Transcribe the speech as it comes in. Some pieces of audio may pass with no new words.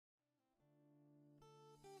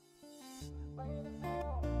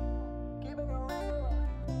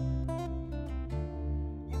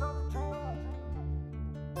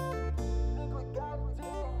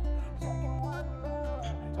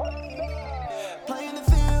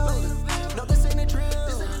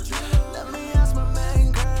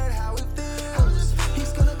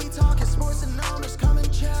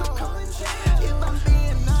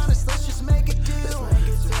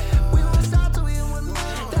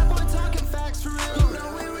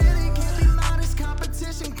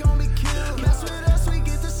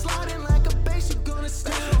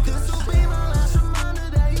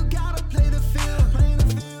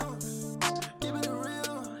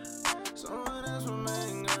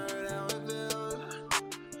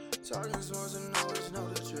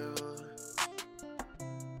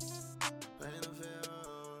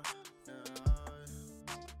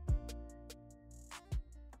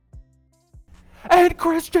And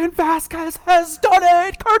Christian Vasquez has done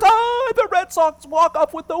it! Curtin! The Red Sox walk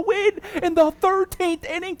off with the win in the 13th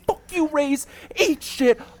inning. Fuck you, Rays. Eat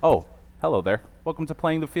shit. Oh, hello there. Welcome to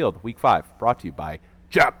Playing the Field, Week 5, brought to you by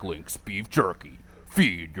Jack Link's Beef Jerky.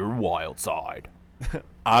 Feed your wild side.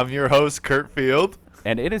 I'm your host, Kurt Field.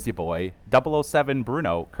 And it is your boy, 007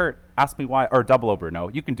 Bruno. Kurt, ask me why, or 00 Bruno.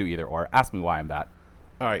 You can do either or. Ask me why I'm that.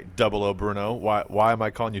 All right, 00 Bruno. Why am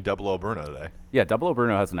I calling you 00 Bruno today? Yeah, 00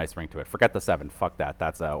 Bruno has a nice ring to it. Forget the 7. Fuck that.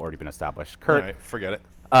 That's already been established. Kurt, All right, forget it.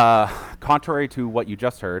 Contrary to what you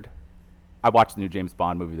just heard, I watched the new James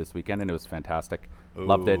Bond movie this weekend, and it was fantastic. Ooh.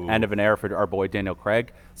 Loved it. End of an era for our boy Daniel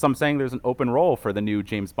Craig. Some saying there's an open role for the new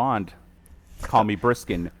James Bond. Call me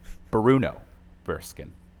Briskin. Bruno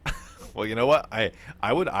Briskin. Well, you know what? I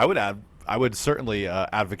would certainly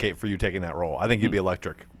advocate for you taking that role. I think you'd be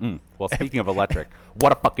electric. Well, speaking of electric,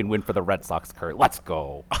 what a fucking win for the Red Sox, Kurt. Let's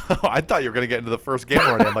go. I thought you were going to get into the first game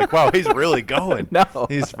already. I'm like, wow, he's really going. No.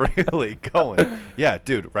 He's really going. Yeah,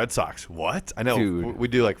 dude, Red Sox. What? I know Dude. we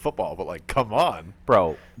do like football, but like, come on.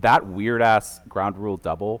 Bro, that weird-ass ground rule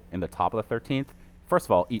double in the top of the 13th, first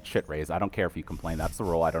of all, eat shit, Rays. I don't care if you complain. That's the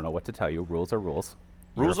rule. I don't know what to tell you. Rules are rules.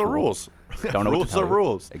 Rules are rules. Don't know what to Rules tell are you.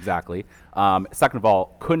 rules. Exactly. Second of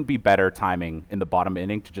all, couldn't be better timing in the bottom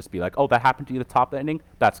inning to just be like, oh, that happened to you the top of the inning?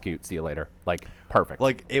 That's cute. See you later. Like, perfect.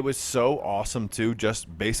 Like, it was so awesome, too,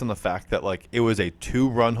 just based on the fact that, like, it was a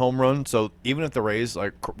 2-run home run. So even if the Rays,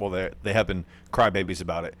 like, well, they have been crybabies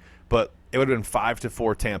about it, but it would have been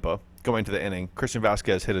 5-4 Tampa going to the inning. Christian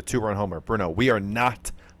Vasquez hit a 2-run homer. Bruno, we are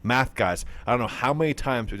not math guys. I don't know how many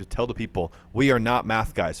times we have to tell the people we are not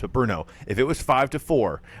math guys. But Bruno, if it was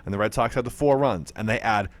 5-4 and the Red Sox had the 4 runs and they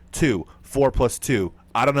add 4 plus 2,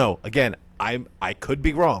 I don't know. Again, I could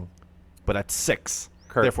be wrong, but that's 6.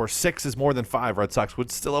 Kurt. Therefore, 6 is more than 5. Red Sox would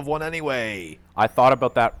still have won anyway. I thought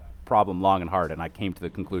about that problem long and hard, and I came to the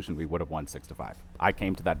conclusion we would have won 6-5. I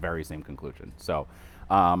came to that very same conclusion. So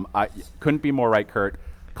I couldn't be more right, Kurt.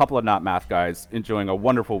 Couple of not math guys enjoying a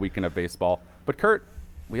wonderful weekend of baseball. But, Kurt,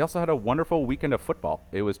 we also had a wonderful weekend of football.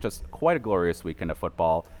 It was just quite a glorious weekend of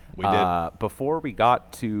football. We did. Before we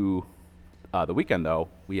got to the weekend, though,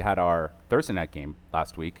 we had our Thursday night game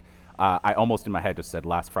last week. I almost in my head just said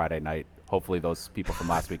last Friday night. Hopefully those people from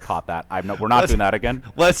last week caught that. We're not doing that again.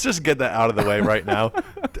 Let's just get that out of the way right now.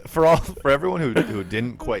 For everyone who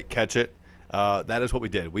didn't quite catch it, that is what we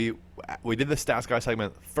did. We did the Stats Guy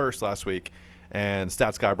segment first last week, and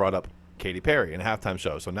Stats Guy brought up Katy Perry in a halftime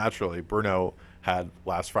show. So naturally, Bruno had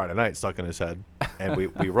last Friday night stuck in his head, and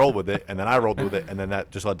we rolled with it, and then I rolled with it, and then that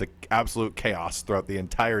just led to absolute chaos throughout the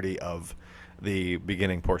entirety of the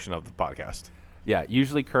beginning portion of the podcast. Yeah,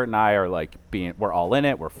 usually Kurt and I are like we're all in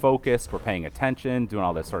it, we're focused, we're paying attention, doing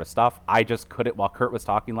all this sort of stuff. I just couldn't, while Kurt was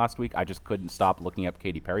talking last week, I just couldn't stop looking up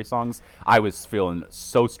Katy Perry songs. I was feeling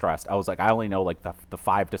so stressed. I was like, I only know like the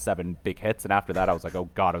 5 to 7 big hits, and after that I was like, oh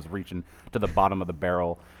God, I was reaching to the bottom of the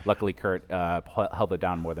barrel. Luckily Kurt held it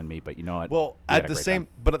down more than me, but you know what? Well, at the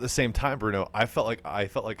same time, Bruno, I felt like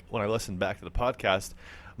when I listened back to the podcast,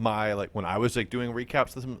 when I was like doing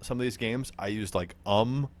recaps of some of these games, I used like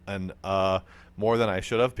and more than I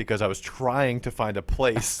should have, because I was trying to find a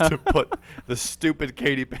place to put the stupid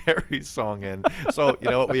Katy Perry song in. So you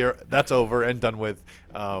know what, that's over and done with.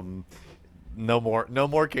 No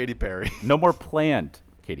more Katy Perry. No more planned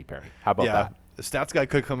Katy Perry. How about that? The Stats Guy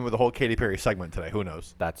could come in with a whole Katy Perry segment today. Who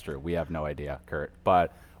knows? That's true. We have no idea, Kurt.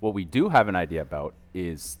 But what we do have an idea about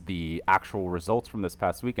is the actual results from this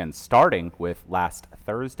past weekend, starting with last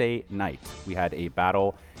Thursday night. We had a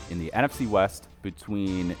battle in the NFC West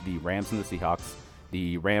between the Rams and the Seahawks.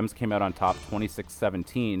 The Rams came out on top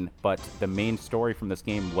 26-17, but the main story from this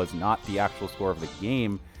game was not the actual score of the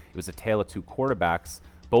game. It was a tale of two quarterbacks.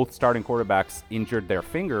 Both starting quarterbacks injured their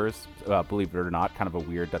fingers, believe it or not. Kind of a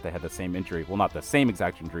weird that they had the same injury. Well, not the same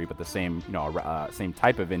exact injury, but the same, same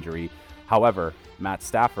type of injury. However, Matt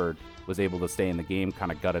Stafford was able to stay in the game,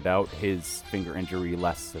 kind of gutted out his finger injury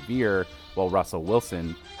less severe, while Russell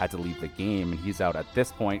Wilson had to leave the game, and he's out at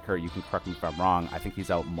this point. Kurt, you can correct me if I'm wrong. I think he's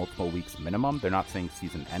out multiple weeks minimum. They're not saying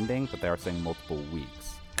season ending, but they are saying multiple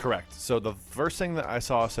weeks. Correct. So the first thing that I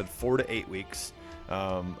saw said 4 to 8 weeks,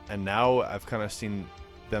 and now I've kind of seen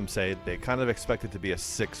them say they kind of expect it to be a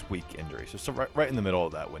 6-week injury. So right in the middle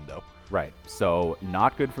of that window. Right. So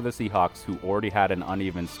not good for the Seahawks, who already had an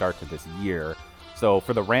uneven start to this year. So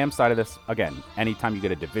for the Rams side of this, again, anytime you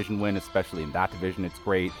get a division win, especially in that division, it's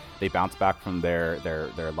great. They bounced back from their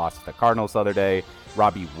loss to the Cardinals the other day.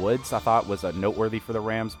 Robbie Woods, I thought, was noteworthy for the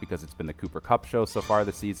Rams because it's been the Cooper Kupp show so far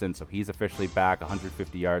this season. So he's officially back,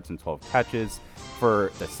 150 yards and 12 catches.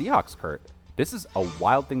 For the Seahawks, Kurt, This is a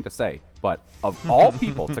wild thing to say, but of all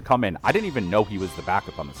people to come in, I didn't even know he was the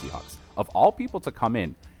backup on the Seahawks. Of all people to come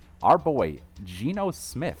in, our boy Geno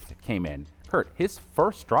Smith came in. Kurt, his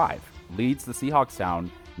first drive leads the Seahawks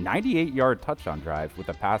down 98-yard touchdown drive with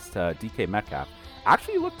a pass to DK Metcalf.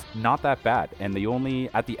 Actually looked not that bad, and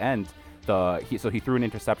at the end, he threw an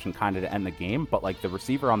interception kind of to end the game, but like the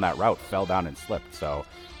receiver on that route fell down and slipped. So,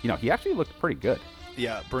 he actually looked pretty good.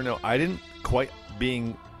 Yeah, Bruno, I didn't quite,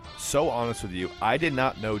 being so honest with you, I did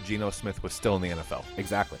not know Geno Smith was still in the NFL.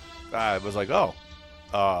 Exactly. I was like,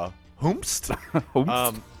 Hoomst?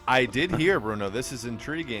 I did hear, Bruno, this is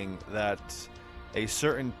intriguing, that a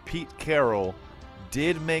certain Pete Carroll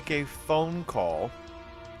did make a phone call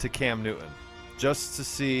to Cam Newton just to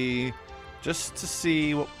see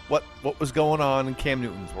what was going on in Cam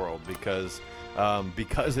Newton's world, because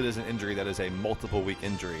it is an injury that is a multiple week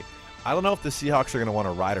injury. I don't know if the Seahawks are going to want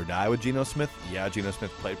to ride or die with Geno Smith. Yeah, Geno Smith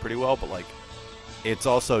played pretty well, but like, it's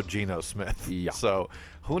also Geno Smith. Yeah. So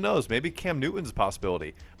who knows? Maybe Cam Newton's a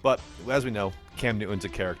possibility. But as we know, Cam Newton's a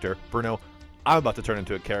character. Bruno, I'm about to turn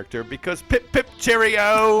into a character because pip pip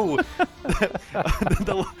cheerio.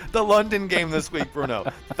 the London game this week,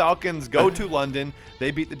 Bruno. The Falcons go to London. They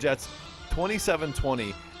beat the Jets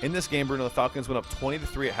 27-20. In this game, Bruno, the Falcons went up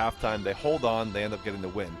 20-3 at halftime. They hold on. They end up getting the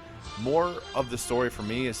win. More of the story for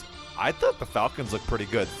me is I thought the Falcons looked pretty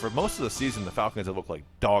good. For most of the season, the Falcons have looked like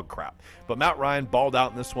dog crap. But Matt Ryan balled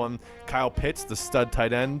out in this one. Kyle Pitts, the stud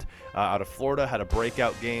tight end out of Florida, had a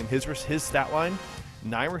breakout game. His stat line,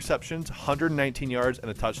 9 receptions, 119 yards, and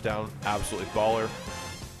a touchdown. Absolutely baller.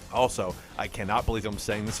 Also, I cannot believe I'm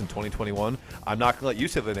saying this in 2021. I'm not going to let you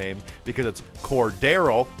say the name because it's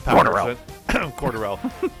Cordarrelle Patterson. Cordarrelle.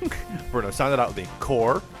 Bruno, sound it out with me.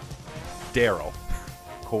 Cordarrelle.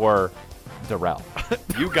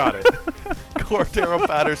 You got it. Cordarrelle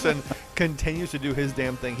Patterson continues to do his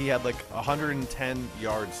damn thing. He had like 110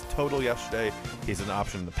 yards total yesterday. He's an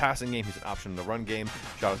option in the passing game. He's an option in the run game.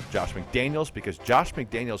 Shout out to Josh McDaniels, because Josh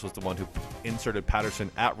McDaniels was the one who inserted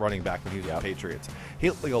Patterson at running back when he was with the Patriots. He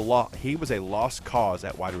was a lost cause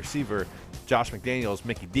at wide receiver. Josh McDaniels,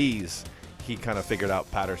 Mickey D's, he kind of figured out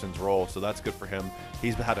Patterson's role, so that's good for him.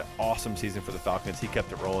 He's had an awesome season for the Falcons. He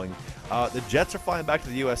kept it rolling. The Jets are flying back to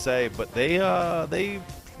the USA, but they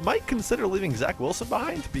might consider leaving Zach Wilson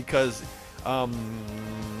behind because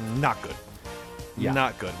not good. Yeah.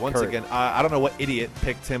 Not good. Once again, I don't know what idiot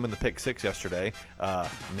picked him in the pick 6 yesterday.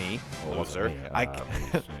 Me, loser. I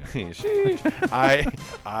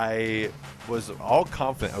was all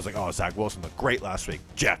confident. I was like, oh, Zach Wilson looked great last week.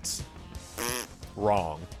 Jets.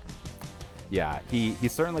 Wrong. Yeah, he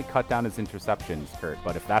certainly cut down his interceptions, Kurt,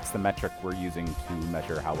 but if that's the metric we're using to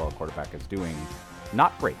measure how well a quarterback is doing,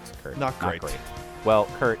 not great, Kurt. Not great. Well,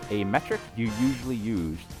 Kurt, a metric you usually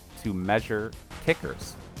use to measure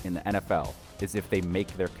kickers in the NFL is if they make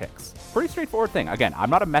their kicks. Pretty straightforward thing. Again, I'm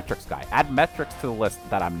not a metrics guy. Add metrics to the list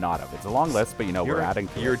that I'm not of. It's a long list, but we're adding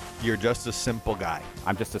to it. You're just a simple guy.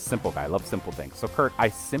 I'm just a simple guy. I love simple things. So, Kurt, I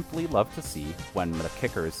simply love to see when the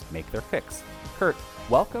kickers make their kicks. Kurt,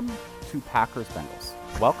 welcome to Packers Bengals.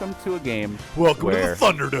 Welcome to a game. Welcome to the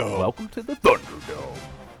Thunderdome. Welcome to the Thunderdome.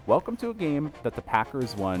 Welcome to a game that the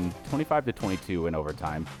Packers won 25-22 in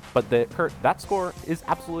overtime. But Kurt, that score is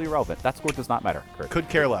absolutely irrelevant. That score does not matter, Kurt. Could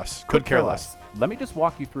care less. Could care less. Let me just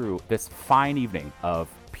walk you through this fine evening of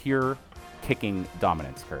pure kicking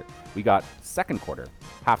dominance, Kurt. We got second quarter,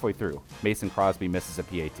 halfway through. Mason Crosby misses a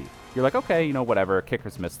PAT. You're like, okay, whatever.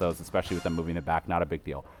 Kickers miss those, especially with them moving it back. Not a big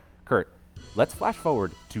deal. Kurt, let's flash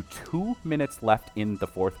forward to 2 minutes left in the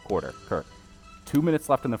fourth quarter. Kurt, 2 minutes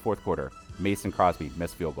left in the fourth quarter. Mason Crosby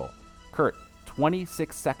missed field goal. Kurt,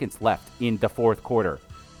 26 seconds left in the fourth quarter.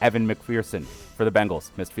 Evan McPherson for the Bengals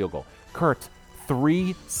missed field goal. Kurt,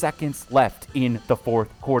 3 seconds left in the fourth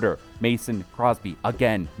quarter. Mason Crosby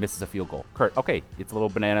again misses a field goal. Kurt, okay, it's a little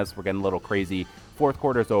bananas. We're getting a little crazy. Fourth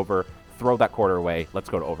quarter's over. Throw that quarter away. Let's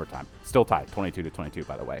go to overtime. Still tied, 22-22,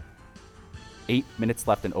 by the way. 8 minutes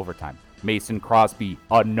left in overtime. Mason Crosby,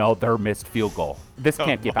 another missed field goal. This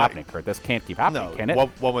can't keep happening, Kurt. This can't keep happening, can it?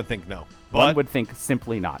 One would think no. One would think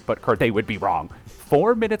simply not. But, Kurt, they would be wrong.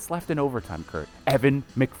 4 minutes left in overtime, Kurt. Evan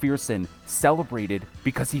McPherson celebrated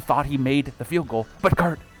because he thought he made the field goal. But,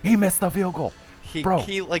 Kurt, he missed the field goal. He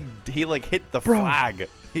hit the flag.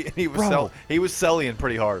 He was selling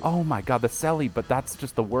pretty hard. Oh my God, the selly, but that's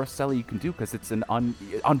just the worst selly you can do because it's an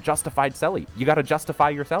unjustified selly. You got to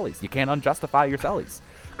justify your sellies. You can't unjustify your sellies.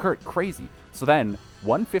 Kurt, crazy. So then,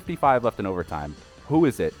 1:55 left in overtime. Who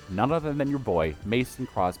is it? None other than your boy, Mason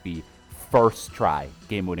Crosby. First try,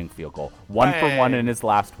 game-winning field goal. 1 for 1 in his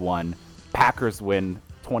last one. Packers win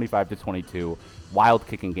 25-22. Wild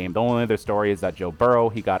kicking game. The only other story is that Joe Burrow,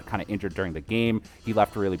 he got kind of injured during the game. He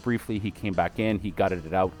left really briefly. He came back in. He gutted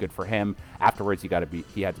it out. Good for him. Afterwards, he had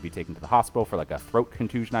to be taken to the hospital for like a throat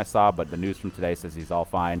contusion I saw, but the news from today says he's all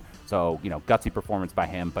fine. So, gutsy performance by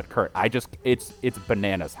him. But Kurt, it's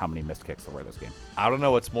bananas how many missed kicks there were this game. I don't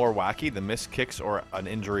know what's more wacky, the missed kicks or an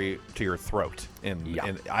injury to your throat. And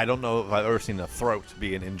I don't know if I've ever seen a throat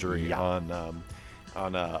be an injury on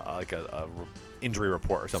a injury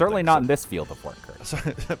report or something. Certainly not in this field of work,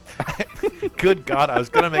 Kurt. Good God, I was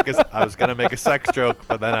gonna make a sex joke,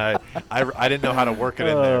 but then I didn't know how to work it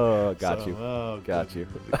in there. Oh, got you.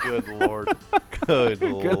 Good Lord. Good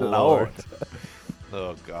Lord.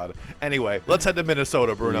 Oh, God. Anyway, let's head to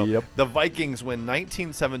Minnesota, Bruno. Yep. The Vikings win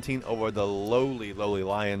 19-17 over the lowly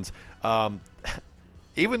Lions.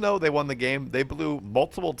 Even though they won the game, they blew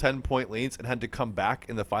multiple 10-point leads and had to come back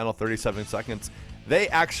in the final 37 seconds. They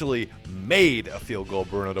actually made a field goal,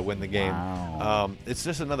 Bruno, to win the game. Wow. It's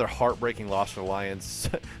just another heartbreaking loss for the Lions.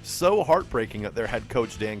 So heartbreaking that their head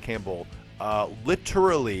coach, Dan Campbell,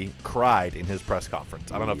 literally cried in his press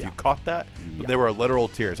conference. I don't know if you caught that. But they were literal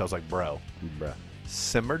tears. I was like, bruh.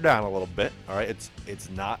 Simmer down a little bit. All right, it's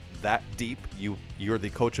not that deep. You're the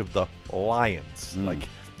coach of the Lions. Like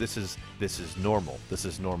this is normal. This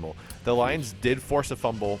is normal. The Lions did force a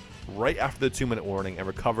fumble right after the 2-minute warning and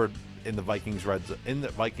recovered in the Vikings red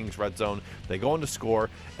zone. They go on to score,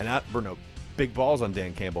 and Bruno, big balls on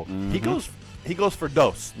Dan Campbell. He goes for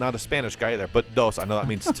dos, not a Spanish guy either, but dos. I know that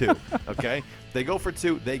means two. Okay, they go for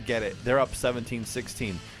two. They get it. They're up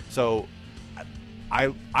 17-16. So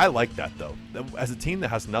I like that though. As a team that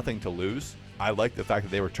has nothing to lose, I like the fact that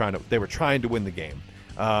they were trying to win the game.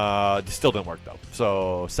 It still didn't work though.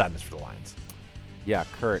 So sadness for the Lions. Yeah,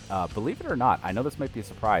 Kurt, believe it or not, I know this might be a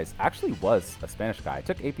surprise, actually was a Spanish guy. I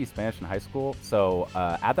took AP Spanish in high school, so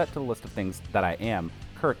add that to the list of things that I am.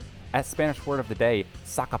 Kurt, as Spanish word of the day,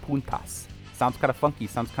 sacapuntas. Sounds kind of funky,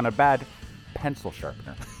 sounds kind of bad. Pencil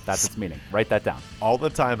sharpener. That's its meaning. Write that down. All the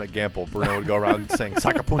time at Gamble, Bruno would go around saying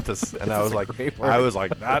sacapuntas, and I was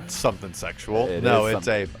like, that's something sexual. It's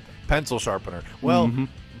a pencil sharpener. Well,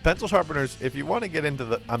 pencil sharpeners, if you want to get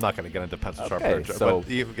into I'm not going to get into pencil sharpeners, but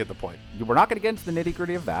you get the point. We're not going to get into the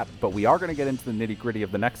nitty-gritty of that, but we are going to get into the nitty-gritty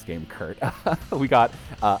of the next game, Kurt. We got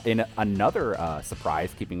in another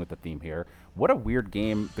surprise, keeping with the theme here. What a weird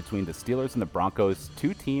game between the Steelers and the Broncos.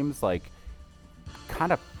 Two teams,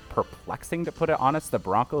 kind of perplexing, to put it honest. The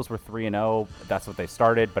Broncos were 3-0. That's what they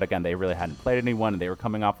started, but again, they really hadn't played anyone, and they were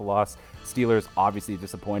coming off a loss. Steelers, obviously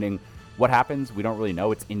disappointing. What happens? We don't really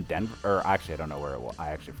know. It's in Denver, or actually, I don't know where it was. I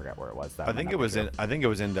actually forget where it was. I think it was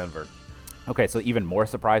in Denver. Okay, so even more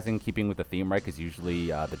surprising, keeping with the theme, right? Because usually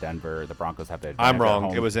the Broncos have the. I'm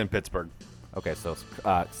wrong. It was in Pittsburgh. Okay, so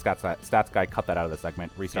stats guy, cut that out of the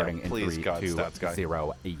segment. Restarting in 3, 2,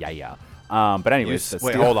 0. Yeah. But anyways,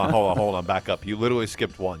 wait, hold on, back up. You literally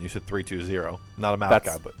skipped one. You said 3-2-0. Not a math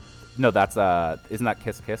guy, but no, that's isn't that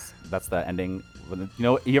Kiss Kiss? That's the ending.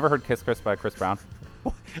 You ever heard Kiss Kiss by Chris Brown?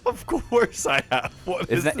 Of course I have.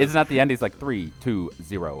 Isn't that the end? He's like 3, 2,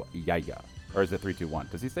 0, yeah. Or is it 3, 2, 1?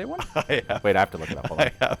 Does he say 1? I have. Wait, I have to look it up. Hold on.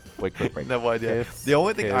 I have. Wait, quick break. No idea. The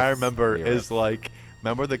only thing I remember is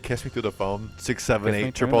remember the Kiss Me Through the Phone?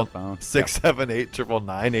 678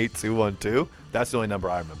 998 That's the only number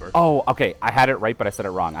I remember. Oh, okay. I had it right, but I said it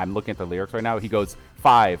wrong. I'm looking at the lyrics right now. He goes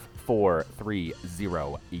 5, 4, 3,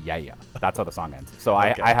 0, yeah. That's how the song ends. So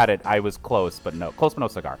okay. I had it. I was close, but no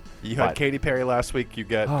cigar. You had Katy Perry last week. You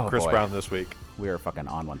get Chris Brown this week. We are fucking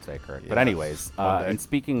on one today, Kurt. Yes. But anyways, and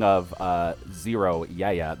speaking of 0,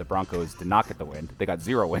 the Broncos did not get the win. They got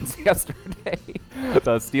 0 wins yesterday.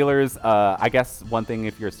 The Steelers, I guess one thing,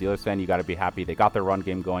 if you're a Steelers fan, you got to be happy. They got their run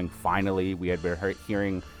game going. Finally, we had been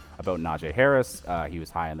hearing about Najee Harris. He was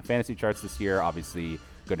high on the fantasy charts this year. Obviously,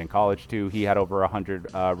 good in college, too. He had over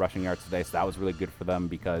 100 rushing yards today, so that was really good for them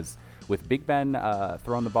because with Big Ben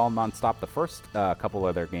throwing the ball nonstop, the first couple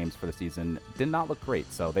of their games for the season did not look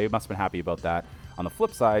great, so they must have been happy about that. On the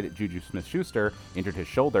flip side, Juju Smith-Schuster injured his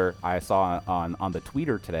shoulder. I saw on the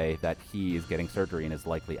tweeter today that he is getting surgery and is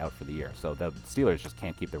likely out for the year. So the Steelers just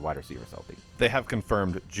can't keep their wide receivers healthy. They have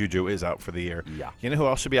confirmed Juju is out for the year. Yeah. You know who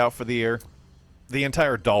else should be out for the year? The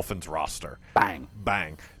entire Dolphins roster.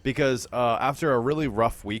 Bang. Because after a really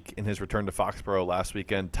rough week in his return to Foxborough last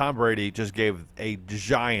weekend, Tom Brady just gave a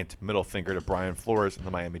giant middle finger to Brian Flores and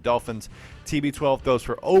the Miami Dolphins. TB12 goes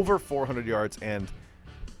for over 400 yards and,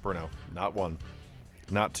 Bruno, not 1,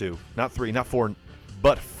 not 2, not 3, not 4,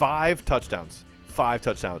 but 5 touchdowns. 5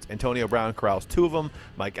 touchdowns. Antonio Brown corrals 2 of them.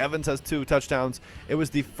 Mike Evans has 2 touchdowns. It was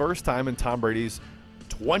the first time in Tom Brady's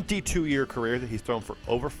 22-year career that he's thrown for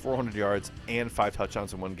over 400 yards and 5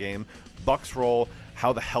 touchdowns in one game. Bucks roll.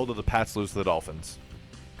 How the hell did the Pats lose to the Dolphins?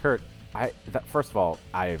 Kurt, first of all,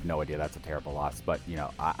 I have no idea. That's a terrible loss, but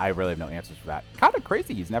I really have no answers for that. Kind of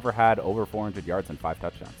crazy. He's never had over 400 yards and 5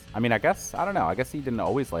 touchdowns. I mean, I don't know. I guess he didn't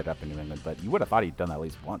always light up in New England, but you would have thought he'd done that at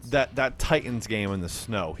least once. That Titans game in the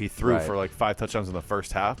snow, he threw for like 5 touchdowns in the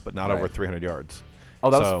first half, but not over 300 yards. Oh,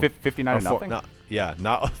 that was 59-0? Yeah,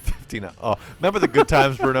 not 59. Oh, remember the good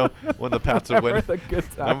times, Bruno, when the Pats would win? Remember the good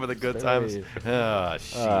times. Remember the good times? Oh,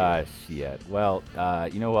 shit. Well,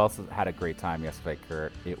 you know who else had a great time yesterday,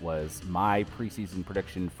 Kurt? It was my preseason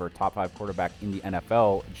prediction for top 5 quarterback in the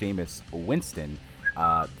NFL, Jameis Winston.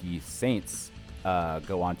 The Saints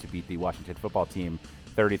go on to beat the Washington football team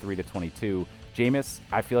 33-22. Jameis,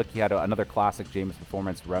 I feel like he had another classic Jameis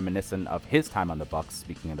performance reminiscent of his time on the Bucs.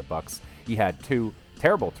 Speaking of the Bucs, he had 2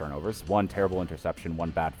 terrible turnovers, 1 terrible interception, 1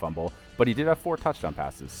 bad fumble, but he did have 4 touchdown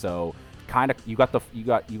passes. So kind of you got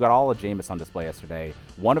all of Jameis on display yesterday.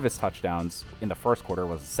 One of his touchdowns in the first quarter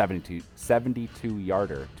was a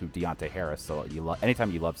 72-yarder to Deontay Harris. So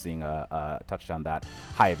anytime you love seeing a touchdown that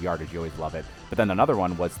high of yardage, you always love it. But then another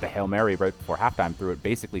one was the Hail Mary right before halftime, threw it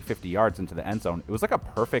basically 50 yards into the end zone. It was like a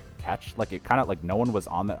perfect catch. Like it kind of like no one was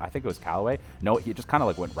on the. I think it was Callaway. No, he just kind of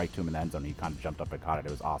like went right to him in the end zone. He kind of jumped up and caught it.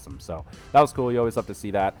 It was awesome. So that was cool. You always love to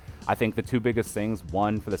see that. I think the 2 biggest things,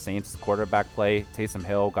 one for the Saints quarterback play, Taysom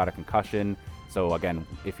Hill got a concussion. So again,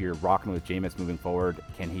 if you're rocking with Jameis moving forward,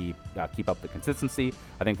 can he keep up the consistency?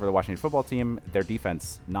 I think for the Washington football team, their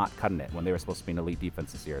defense not cutting it when they were supposed to be an elite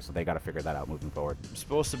defense this year. So they got to figure that out moving forward.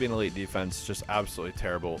 Supposed to be an elite defense, just absolutely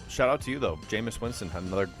terrible. Shout out to you though, Jameis Winston had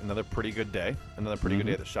another pretty good day, good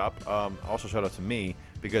day at the shop. Also shout out to me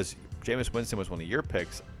because Jameis Winston was one of your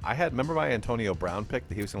picks. Remember my Antonio Brown pick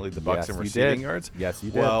that he was going to lead the Bucs in receiving yards? Yes,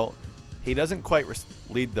 you did. Well, he doesn't quite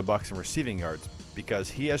lead the Bucs in receiving yards because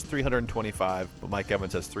he has 325, but Mike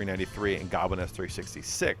Evans has 393 and Godwin has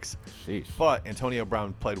 366. Sheesh. But Antonio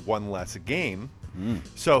Brown played 1 less game,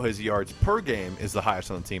 so his yards per game is the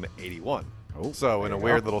highest on the team at 81. Oh, so in a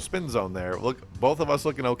weird little spin zone there. Look, both of us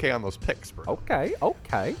looking okay on those picks, bro. Okay.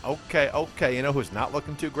 You know who's not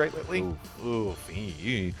looking too great lately?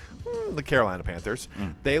 The Carolina Panthers.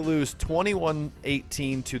 They lose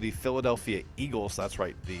 21-18 to the Philadelphia Eagles. That's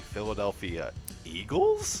right, the Philadelphia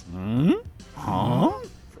Eagles? Huh?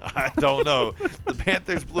 I don't know. The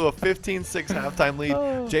Panthers blew a 15-6 halftime lead.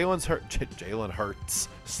 Jalen Hurts.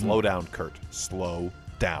 Slow down, Kurt. Slow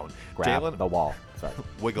down. Grab the wall. Sorry.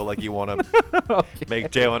 Wiggle like you want to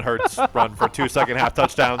make Jalen Hurts run for 2 second-half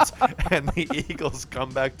touchdowns, and the Eagles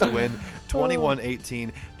come back to win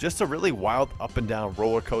 21-18. Just a really wild up-and-down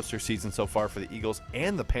roller coaster season so far for the Eagles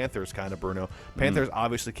and the Panthers, kind of, Bruno. Panthers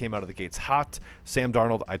obviously came out of the gates hot. Sam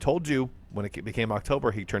Darnold, I told you when it became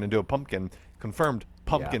October, he turned into a pumpkin. Confirmed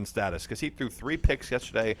pumpkin status because he threw 3 picks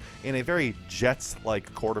yesterday in a very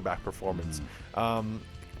Jets-like quarterback performance.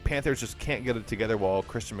 Panthers just can't get it together while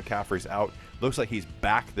Christian McCaffrey's out. Looks like he's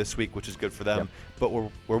back this week, which is good for them. Yep. But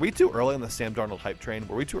were we too early on the Sam Darnold hype train?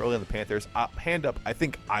 Were we too early on the Panthers? Hand up, I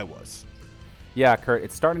think I was. Yeah, Kurt,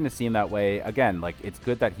 it's starting to seem that way. Again, like it's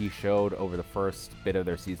good that he showed over the first bit of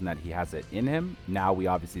their season that he has it in him. Now we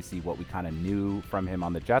obviously see what we kind of knew from him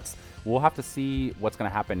on the Jets. We'll have to see what's going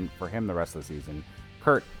to happen for him the rest of the season.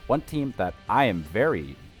 Kurt, one team that I am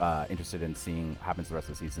very interested in seeing happens the rest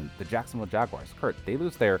of the season, the Jacksonville Jaguars. Kurt, they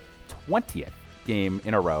lose their 20th game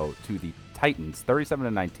in a row to the Titans,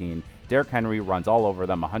 37-19. Derrick Henry runs all over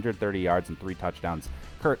them, 130 yards and 3 touchdowns.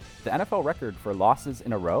 Kurt, the NFL record for losses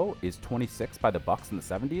in a row is 26 by the Bucs in the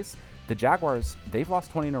 70s. The Jaguars, they've lost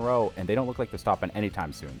 20 in a row, and they don't look like they're stopping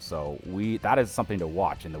anytime soon. So that is something to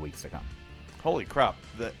watch in the weeks to come. Holy crap.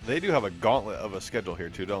 They do have a gauntlet of a schedule here,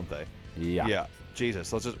 too, don't they? Yeah. Yeah.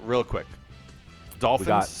 Jesus. Let's just real quick.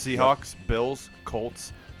 Dolphins, Seahawks, Bills,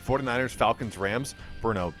 Colts, 49ers, Falcons, Rams.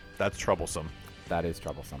 Bruno, that's troublesome. That is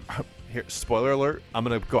troublesome. Here, spoiler alert, I'm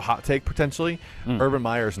going to go hot take potentially. Urban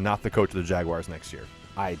Meyer's not the coach of the Jaguars next year.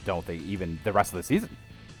 I don't think even the rest of the season.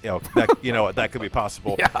 You know what? That could be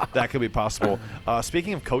possible. Yeah. That could be possible.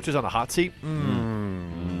 Speaking of coaches on the hot seat,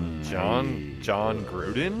 John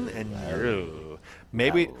Gruden and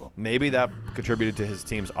maybe that contributed to his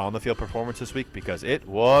team's on-the-field performance this week because it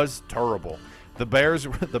was terrible. The Bears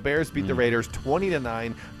beat the Raiders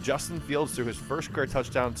 20-9. Justin Fields threw his first career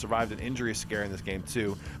touchdown, survived an injury scare in this game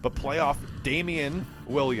too. But playoff Damian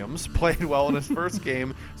Williams played well in his first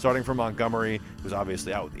game, starting for Montgomery, who's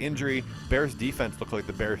obviously out with injury. Bears defense looked like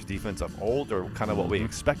the Bears defense of old, or kind of what we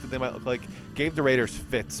expected they might look like. Gave the Raiders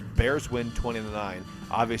fits. Bears win 20-9.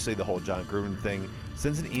 Obviously, the whole John Gruden thing.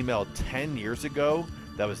 Since an email 10 years ago,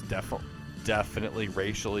 that was definitely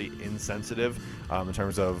racially insensitive. in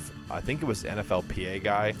terms of, I think it was NFLPA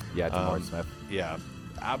guy. Yeah, Demore Smith. Yeah,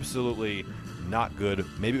 absolutely not good.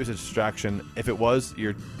 Maybe it was a distraction. If it was,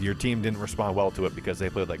 your team didn't respond well to it because they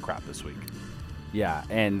played like crap this week. Yeah,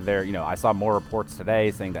 and there, I saw more reports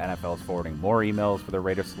today saying the NFL is forwarding more emails for the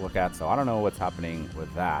Raiders to look at. So I don't know what's happening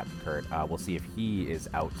with that, Kurt. We'll see if he is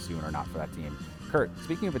out soon or not for that team. Kurt,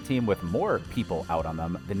 speaking of a team with more people out on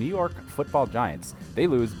them, the New York Football Giants, they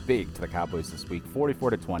lose big to the Cowboys this week,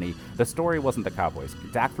 44-20. The story wasn't the Cowboys.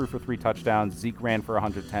 Dak threw for 3 touchdowns. Zeke ran for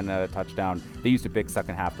 110 at a touchdown. They used a big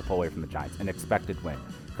second half to pull away from the Giants, an expected win.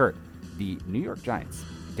 Kurt, the New York Giants,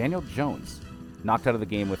 Daniel Jones, knocked out of the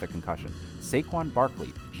game with a concussion. Saquon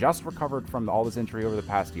Barkley just recovered from all his injury over the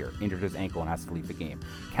past year, injured his ankle and has to leave the game.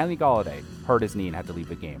 Kenny Golladay hurt his knee and had to leave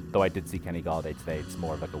the game. Though I did see Kenny Golladay today. It's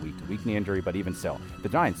more of like a week-to-week knee injury, but even still, the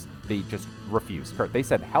Giants, they just refused. Kurt, they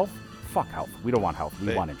said health? Fuck health. We don't want health.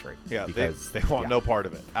 We want injury. Yeah, because, they want no part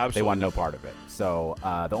of it. Absolutely. They want no part of it. So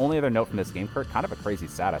the only other note from this game, Kurt, kind of a crazy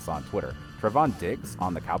stat I saw on Twitter. Trevon Diggs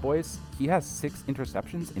on the Cowboys, he has 6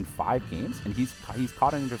 interceptions in 5 games, and he's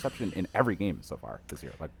caught an interception in every game so far this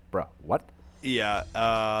year. Like, bro, what? Yeah,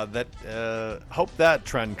 hope that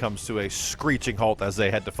trend comes to a screeching halt as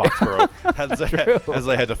they head to Foxborough. as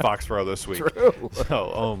they head to Foxborough this week. True.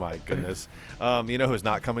 So, oh my goodness. You know who's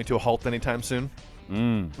not coming to a halt anytime soon?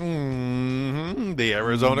 The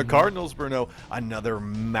Arizona Cardinals, Bruno. Another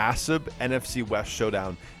massive NFC West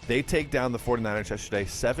showdown. They take down the 49ers yesterday,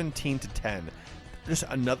 17-10. Just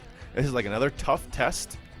another. This is like another tough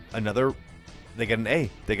test. They get an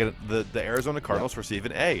A. They get the Arizona Cardinals receive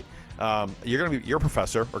an A. You're a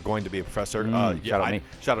professor, or going to be a professor.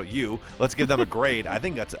 Shout out you. Let's give them a grade. I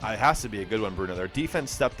think it has to be a good one, Bruno. Their defense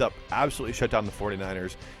stepped up, absolutely shut down the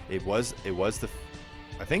 49ers. It was the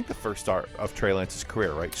first start of Trey Lance's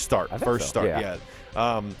career, right? First start. Yeah.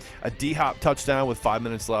 A D-Hop touchdown with 5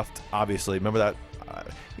 minutes left. Obviously, remember that.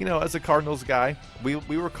 As a Cardinals guy, we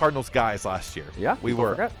were Cardinals guys last year. Yeah, we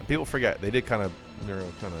were. People forget. They did kind of.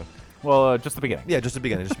 Well, just the beginning. Yeah, just the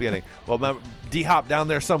beginning. Well, D-Hop down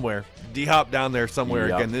there somewhere.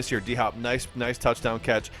 Again this year. D-Hop, nice touchdown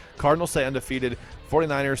catch. Cardinals stay undefeated.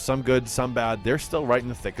 49ers, some good, some bad. They're still right in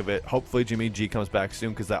the thick of it. Hopefully Jimmy G comes back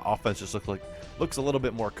soon because that offense just looks a little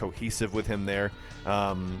bit more cohesive with him there.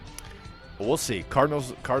 But we'll see.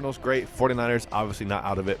 Cardinals great. 49ers obviously not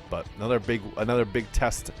out of it, but another big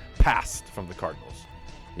test passed from the Cardinals.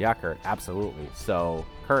 Yeah, Kurt, absolutely. So,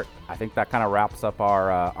 Kurt, I think that kind of wraps up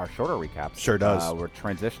our shorter recaps. Sure does. We're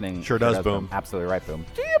transitioning. Sure does, Boom. Absolutely right, Boom.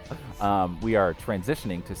 We are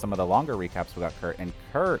transitioning to some of the longer recaps we got, Kurt. And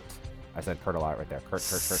Kurt, I said Kurt a lot right there. Kurt.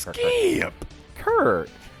 Skip.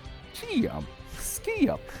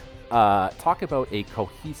 Talk about a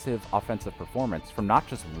cohesive offensive performance from not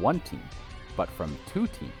just one team, but from 2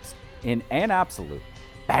 teams in an absolute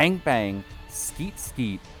bang,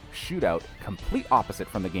 skeet, shootout, complete opposite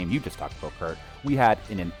from the game you just talked about, Kurt. We had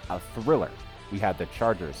a thriller. We had the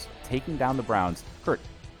Chargers taking down the Browns. Kurt,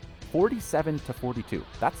 47-42.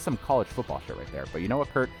 That's some college football shit right there. But you know what,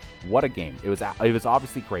 Kurt? What a game. It was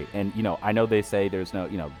obviously great. And, I know they say there's no,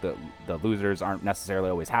 the losers aren't necessarily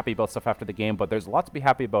always happy about stuff after the game, but there's a lot to be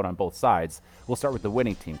happy about on both sides. We'll start with the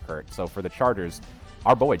winning team, Kurt. So for the Chargers,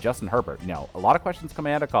 our boy, Justin Herbert, a lot of questions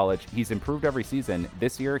coming out of college. He's improved every season.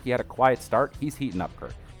 This year, he had a quiet start. He's heating up,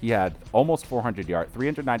 Kurt. He had almost 400 yards,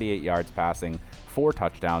 398 yards passing, 4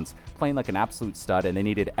 touchdowns, playing like an absolute stud, and they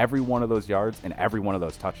needed every one of those yards and every one of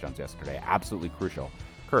those touchdowns yesterday. Absolutely crucial.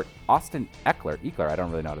 Kurt, Austin Eckler, I don't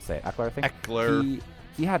really know how to say it. Eckler, I think? Eckler.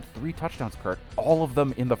 He had 3 touchdowns, Kurt, all of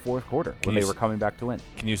them in the fourth quarter when they were coming back to win.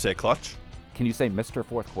 Can you say clutch? Can you say Mr.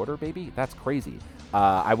 Fourth Quarter, baby? That's crazy.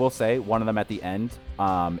 I will say one of them at the end,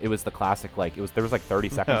 it was the classic, there was 30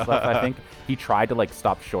 seconds left, I think. He tried to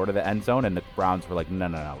stop short of the end zone, and the Browns were like,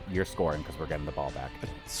 no, you're scoring because we're getting the ball back.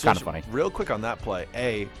 It's kind of funny. Real quick on that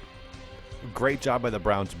play, great job by the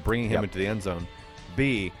Browns bringing him into the end zone.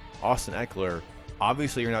 B, Austin Eckler,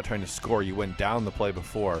 obviously you're not trying to score. You went down the play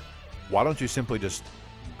before. Why don't you simply just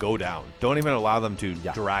go down? Don't even allow them to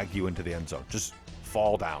drag you into the end zone. Just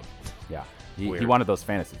fall down. Yeah. He wanted those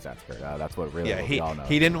fantasy stats, Kurt. That's what really we all know.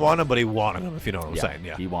 He didn't want them, but he wanted them, if you know what I'm saying.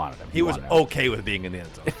 Yeah, he wanted them. He was okay with being in the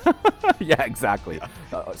end zone. Yeah, exactly.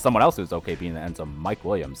 Yeah. Someone else who's okay being in the end zone, Mike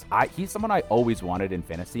Williams. He's someone I always wanted in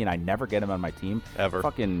fantasy, and I never get him on my team. Ever.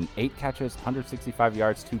 Fucking 8 catches, 165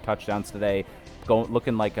 yards, 2 touchdowns today.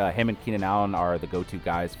 Looking like him and Keenan Allen are the go-to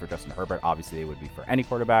guys for Justin Herbert. Obviously, they would be for any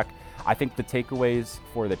quarterback. I think the takeaways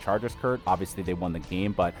for the Chargers, Kurt, obviously they won the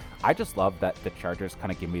game, but I just love that the Chargers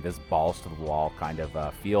kind of give me this balls to the wall kind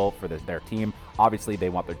of feel for their team. Obviously, they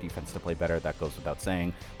want their defense to play better. That goes without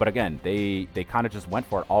saying. But again, they kind of just went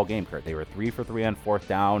for it all game, Kurt. They were 3 for 3 on fourth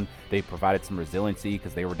down. They provided some resiliency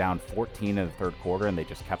because they were down 14 in the third quarter, and they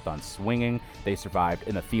just kept on swinging. They survived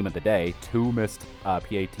in the theme of the day, 2 missed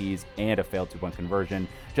PATs and a failed 2-point conversion.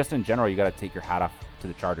 Just in general, you got to take your hat off to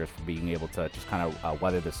the Chargers for being able to just kind of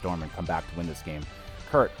weather the storm and come back to win this game.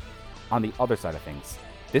 Kurt, on the other side of things,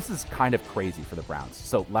 this is kind of crazy for the Browns.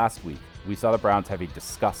 So last week, we saw the Browns have a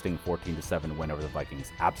disgusting 14-7 win over the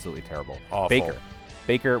Vikings. Absolutely terrible. Awful.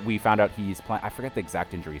 Baker, we found out he's playing, I forget the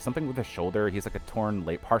exact injury, something with his shoulder. He's like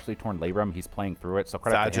a partially torn labrum. He's playing through it, so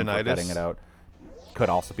credit to him for getting it out. Could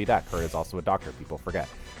also be that. Kurt is also a doctor. People forget.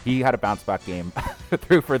 He had a bounce-back game,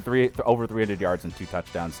 threw for over 300 yards and 2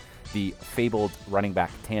 touchdowns. The fabled running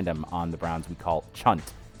back tandem on the Browns we call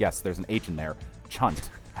Chunt. Yes, there's an H in there. Chunt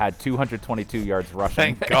had 222 yards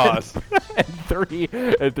rushing. Thank God.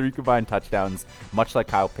 and three combined touchdowns. Much like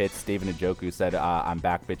Kyle Pitts, David Njoku said, I'm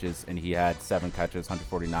back, bitches, and he had 7 catches,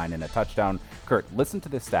 149, and a touchdown. Kurt, listen to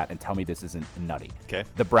this stat and tell me this isn't nutty. Okay.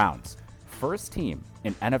 The Browns, first team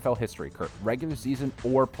in NFL history, Kurt, regular season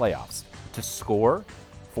or playoffs, to score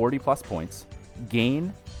 40-plus points,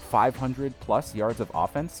 gain 500-plus yards of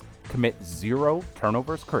offense, commit 0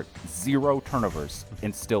 turnovers, Kurt, 0 turnovers,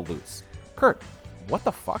 and still lose. Kurt, what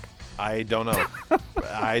the fuck? I don't know.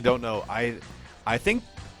 I don't know. I think,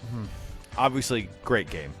 obviously, great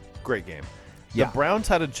game. Yeah. The Browns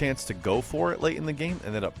had a chance to go for it late in the game.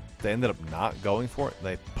 They ended up not going for it.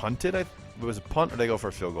 They punted. It was a punt, or they go for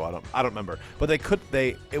a field goal. I don't remember. But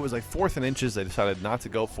it was like 4th and inches. They decided not to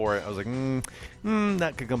go for it. I was like,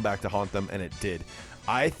 that could come back to haunt them, and it did.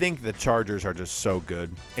 I think the Chargers are just so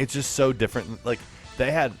good. It's just so different. Like,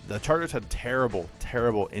 the Chargers had terrible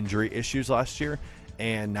injury issues last year,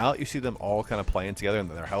 and now that you see them all kind of playing together and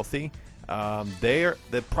they're healthy, they're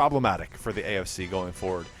problematic for the AFC going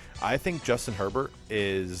forward. I think Justin Herbert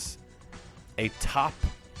is a top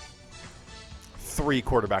 3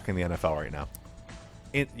 quarterback in the NFL right now.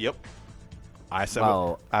 Yep. I said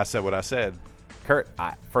what I said. Kurt,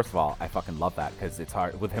 first of all, I fucking love that because it's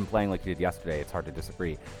hard. With him playing like he did yesterday, it's hard to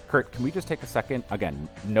disagree. Kurt, can we just take a second? Again,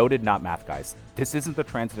 noted, not math guys. This isn't the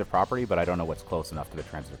transitive property, but I don't know what's close enough to the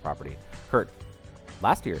transitive property. Kurt,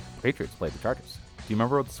 last year, the Patriots played the Chargers. Do you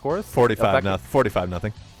remember what the score is?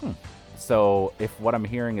 45-0. So if what I'm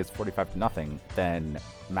hearing is 45-0, then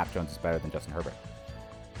Mac Jones is better than Justin Herbert.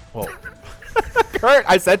 Well, Kurt,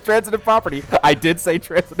 I said transitive property. I did say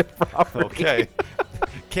transitive property. Okay.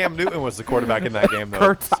 Cam Newton was the quarterback in that game, though.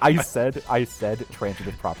 Kurt, I said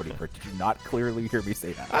transitive property. Kurt, did you not clearly hear me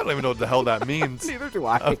say that? I don't even know what the hell that means. Neither do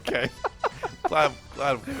I. Okay. glad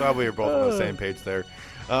we were both on the same page there.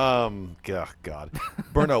 God.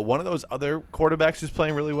 Bruno, one of those other quarterbacks who's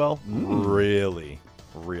playing really well. Really,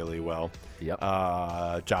 really well. Yep.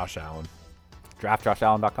 Josh Allen.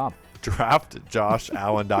 DraftJoshAllen.com.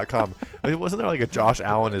 DraftJoshAllen.com. I mean, wasn't there like a Josh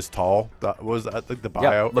Allen is tall? That was like the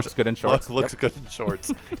bio. Yeah, looks good in shorts. Looks good in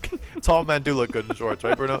shorts. Tall men do look good in shorts,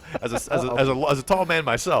 right, Bruno? As a tall man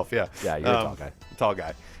myself, yeah. Yeah, you're a tall guy. Tall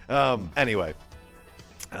guy. Anyway.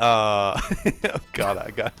 God,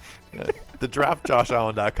 I got the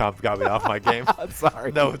DraftJoshAllen.com got me off my game. I'm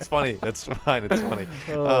sorry. No, it's funny. It's fine. It's funny.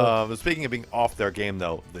 Speaking of being off their game,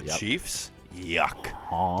 though, the Chiefs. Yuck.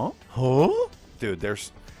 Huh? Dude,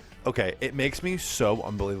 okay, it makes me so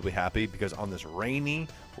unbelievably happy because on this rainy,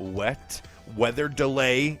 wet, weather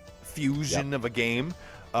delay fusion of a game,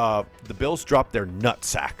 the Bills dropped their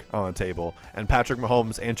nutsack on the table, and Patrick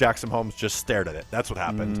Mahomes and Jackson Mahomes just stared at it. That's what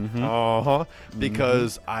happened.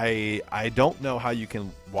 Because I don't know how you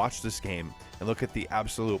can watch this game and look at the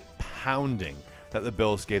absolute pounding that the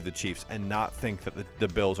Bills gave the Chiefs and not think that the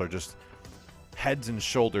Bills are just heads and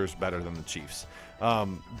shoulders better than the Chiefs.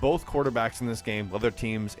 Both quarterbacks in this game led their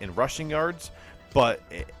teams in rushing yards, but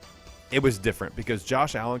it was different because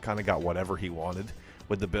Josh Allen kind of got whatever he wanted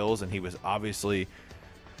with the Bills, and he was obviously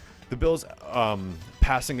the Bills'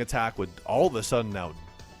 passing attack would all of a sudden now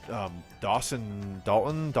Dawson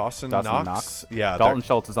Knox. Yeah, Dalton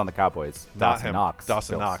Schultz is on the Cowboys. Not Dawson him. Knox.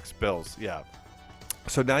 Dawson Bills. Knox, Bills. Yeah.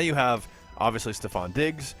 So now you have obviously Stephon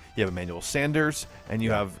Diggs, you have Emmanuel Sanders, and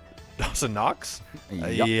you have Dawson Knox.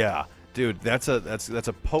 Yep. Yeah, dude, that's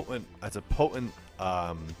a potent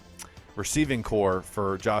receiving core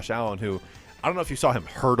for Josh Allen. Who I don't know if you saw him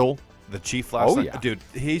hurdle the Chief last night. Yeah. Dude,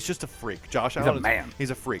 he's just a freak. Josh He's Allen, a man.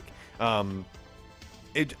 He's a freak.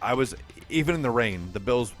 I was even in the rain. The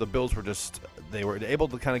Bills were just they were able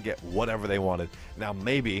to kind of get whatever they wanted. Now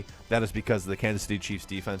maybe that is because the Kansas City Chiefs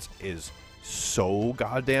defense is so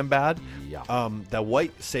goddamn bad. Yeah. That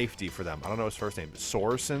white safety for them, I don't know his first name,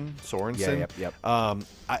 Sorensen. Yep.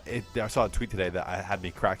 I saw a tweet today that had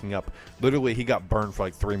me cracking up. Literally, he got burned for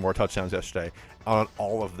like 3 more touchdowns yesterday on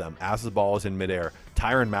all of them as the ball is in midair.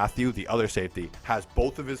 Tyrann Mathieu, the other safety, has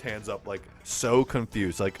both of his hands up, like so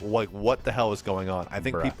confused, like what the hell is going on? I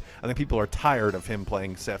think people are tired of him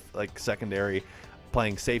playing secondary,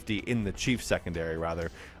 playing safety in the Chiefs secondary rather.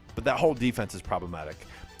 But that whole defense is problematic.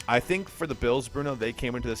 I think for the Bills, Bruno, they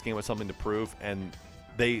came into this game with something to prove, and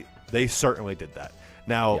they certainly did that.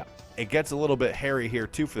 Now, It gets a little bit hairy here,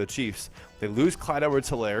 too, for the Chiefs. They lose Clyde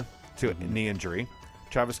Edwards-Helaire to knee injury.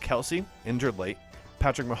 Travis Kelce, injured late.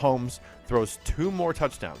 Patrick Mahomes throws 2 more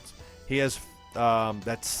touchdowns. He has,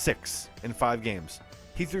 that's 6 in 5 games.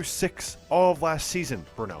 He threw 6 all of last season,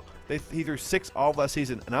 Bruno. He threw 6 all of last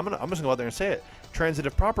season, and I'm just going to go out there and say it.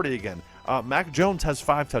 Transitive property again. Mac Jones has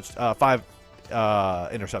 5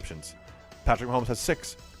 interceptions. Patrick Mahomes has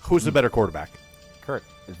 6. Who's the better quarterback? Kurt,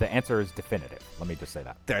 the answer is definitive. Let me just say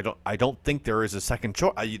that. I don't think there is a second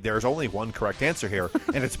choice. There's only one correct answer here,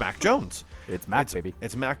 and it's Mac Jones. It's Mac, baby.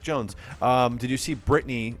 It's Mac Jones. Did you see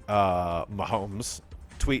Brittany Mahomes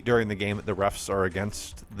tweet during the game that the refs are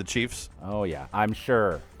against the Chiefs? Oh yeah, I'm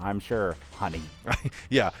sure, honey.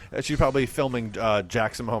 Yeah, she's probably filming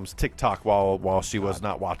Jackson Mahomes' TikTok while she was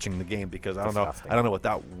not watching the game because I don't know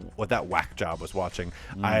what that whack job was watching.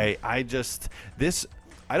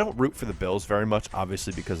 I don't root for the Bills very much,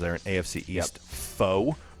 obviously because they're an AFC East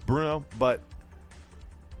foe, Bruno. But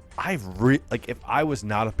if I was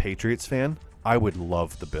not a Patriots fan, I would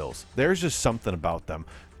love the Bills. There's just something about them.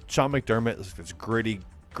 Sean McDermott is this gritty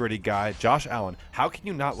guy. Josh Allen. How can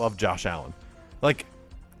you not love Josh Allen? Like,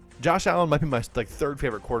 Josh Allen might be my 3rd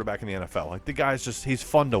favorite quarterback in the NFL. Like, the guy's he's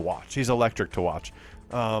fun to watch. He's electric to watch.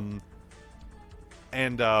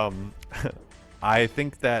 I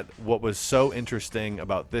think that what was so interesting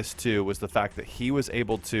about this, too, was the fact that he was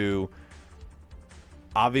able to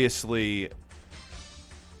obviously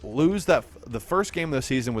lose the first game of the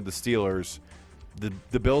season with the Steelers.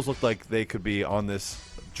 The Bills looked like they could be on this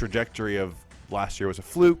trajectory of last year was a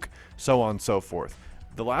fluke, so on and so forth.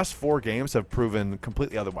 The last 4 games have proven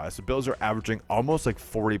completely otherwise. The Bills are averaging almost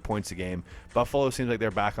 40 points a game. Buffalo seems like they're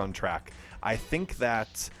back on track. I think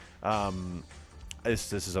that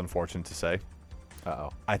this is unfortunate to say.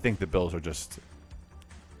 I think the Bills are just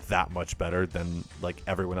that much better than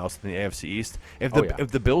everyone else in the AFC East.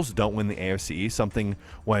 If the Bills don't win the AFC East, something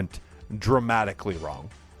went dramatically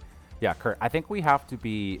wrong. Yeah, Kurt, I think we have to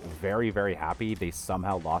be very, very happy they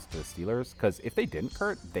somehow lost to the Steelers, because if they didn't,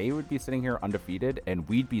 Kurt, they would be sitting here undefeated, and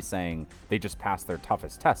we'd be saying they just passed their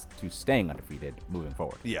toughest test to staying undefeated moving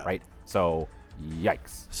forward. Yeah. Right? So,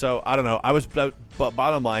 yikes. So, I don't know. But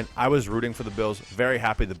bottom line, I was rooting for the Bills. Very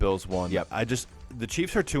happy the Bills won. Yep. The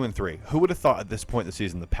Chiefs are 2-3. Who would have thought at this point in the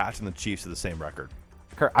season the Pats and the Chiefs are the same record?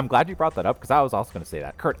 Kurt, I'm glad you brought that up, because I was also going to say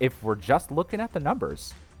that. Kurt, if we're just looking at the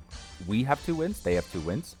numbers, we have 2 wins, they have 2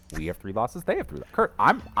 wins, we have 3 losses, they have 3 losses. Kurt,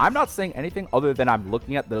 I'm not saying anything other than I'm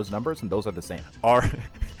looking at those numbers, and those are the same.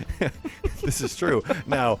 This is true.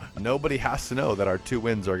 Now, nobody has to know that our 2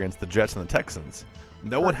 wins are against the Jets and the Texans.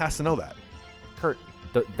 No one has to know that. Kurt,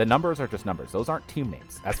 the numbers are just numbers. Those aren't team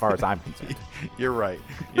names, as far as I'm concerned. You're right.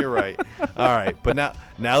 All right, but now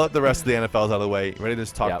that the rest of the NFL is out of the way, you ready to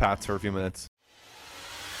just talk Pats for a few minutes?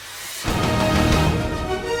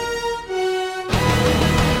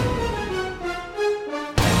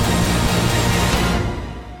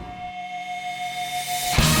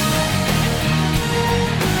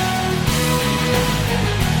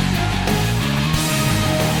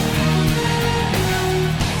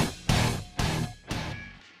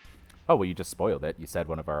 Oh, well, you just spoiled it. You said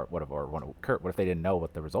Kurt, what if they didn't know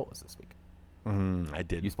what the result was this week? I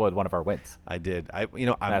did. You spoiled one of our wins. I did.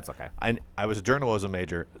 That's okay. I was a journalism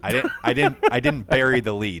major. I didn't bury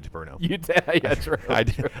the lead, Bruno. You did. Yeah, true. I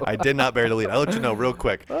did not bury the lead. I'll let you know real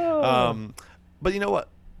quick. But you know what?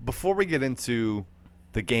 Before we get into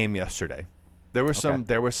the game yesterday, there was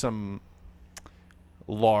some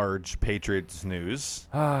large Patriots news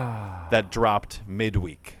that dropped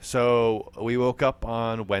midweek. So we woke up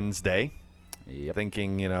on Wednesday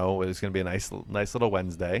thinking, it was going to be a nice little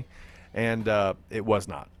Wednesday. And it was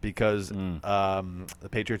not, because the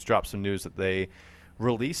Patriots dropped some news that they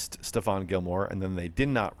released Stephon Gilmore, and then they did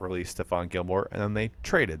not release Stephon Gilmore, and then they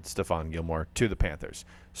traded Stephon Gilmore to the Panthers.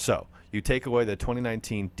 So you take away the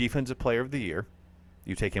 2019 Defensive Player of the Year,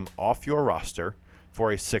 you take him off your roster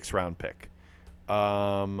for a 6th-round pick.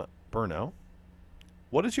 Bruno,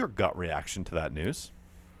 what is your gut reaction to that news?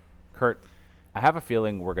 Kurt, I have a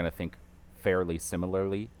feeling we're going to think fairly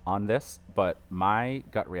similarly on this, but my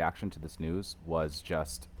gut reaction to this news was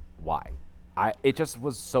just why? It just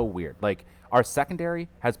was so weird. Like our secondary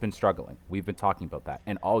has been struggling. We've been talking about that,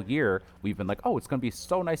 and all year we've been like, oh, it's going to be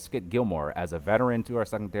so nice to get Gilmore as a veteran to our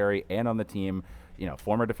secondary and on the team.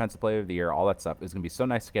 Former defensive player of the year, all that stuff. It's going to be so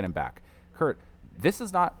nice to get him back. Kurt, this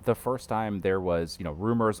is not the first time there was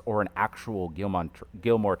rumors or an actual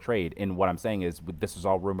Gilmore trade. And what I'm saying is this was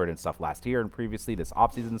all rumored and stuff last year and previously this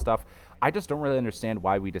offseason stuff. I just don't really understand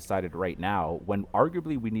why we decided right now, when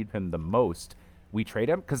arguably we need him the most, we trade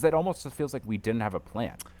him, because that almost just feels like we didn't have a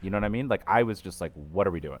plan. You know what I mean? Like, I was just like, what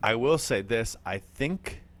are we doing? I will say this. I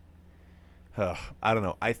think, I don't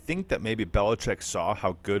know. I think that maybe Belichick saw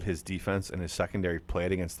how good his defense and his secondary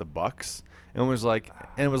played against the Bucks, and was like,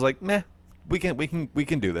 meh, we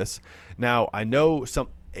can do this. Now I know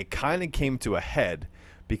it kind of came to a head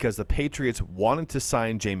because the Patriots wanted to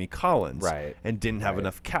sign Jamie Collins, Right. and didn't have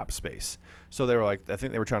enough cap space. So they were like, I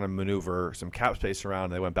think they were trying to maneuver some cap space around.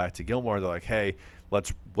 They went back to Gilmore. They're like, hey,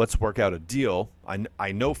 let's work out a deal.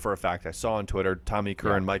 I know for a fact, I saw on Twitter, Tommy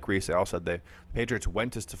Curran, Mike Reese, they all said the Patriots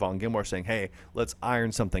went to Stephon Gilmore saying, hey, let's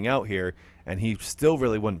iron something out here. And he still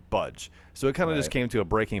really wouldn't budge. So it kind of just came to a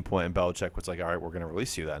breaking point, and Belichick was like, all right, we're going to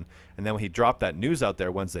release you then. And then when he dropped that news out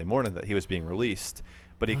there Wednesday morning that he was being released,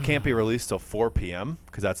 but he can't be released till 4 p.m.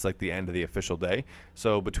 because that's like the end of the official day.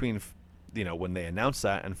 So between when they announced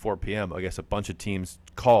that and 4 p.m., I guess a bunch of teams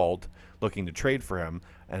called looking to trade for him.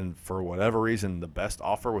 And for whatever reason, the best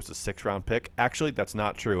offer was a 6th-round pick. Actually, that's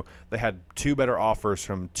not true. They had 2 better offers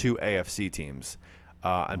from 2 AFC teams.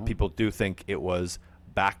 And people do think it was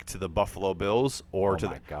back to the Buffalo Bills or to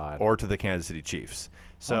the Kansas City Chiefs.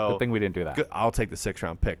 So good thing we didn't do that. Good, I'll take the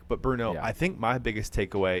 6th-round pick. But Bruno, Yeah. I think my biggest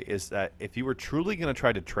takeaway is that if you were truly going to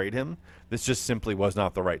try to trade him, this just simply was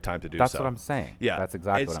not the right time to do That's so. what I'm saying. Yeah, That's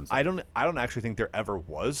exactly what I'm saying. I don't actually think there ever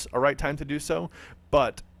was a right time to do so,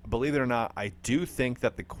 but believe it or not, I do think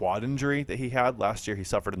that the quad injury that he had last year, he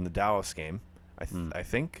suffered in the Dallas game. I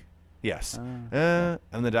think, yes, in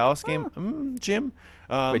the Dallas game, Jim.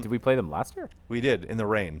 Wait, did we play them last year? We did in the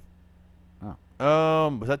rain.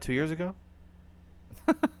 Oh. Was that 2 years ago?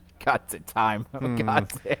 God, time. Oh,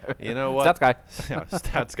 God damn it. You know what? Stats guy. Yeah,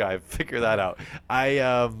 stats guy. Figure that out.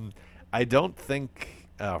 I don't think.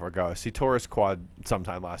 Oh, regardless, he tore his quad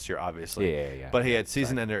sometime last year, obviously. Yeah. But he had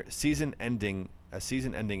season-ending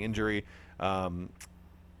injury.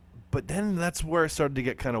 But then that's where it started to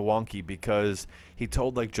get kind of wonky because he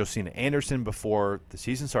told like Josina Anderson before the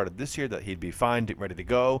season started this year that he'd be fine, ready to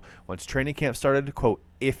go once training camp started. Quote,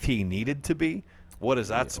 if he needed to be. What is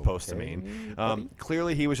that supposed to mean?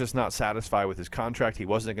 Clearly, he was just not satisfied with his contract. He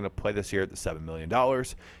wasn't going to play this year at the $7 million.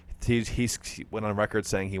 He went on record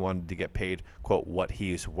saying he wanted to get paid, quote, what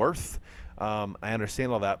he's worth. I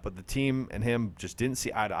understand all that, but the team and him just didn't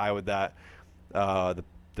see eye to eye with that.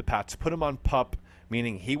 The Pats put him on PUP,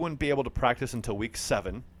 meaning he wouldn't be able to practice until week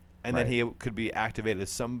 7, and then he could be activated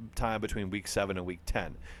sometime between week 7 and week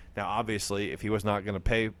 10. Now, obviously, if he was not going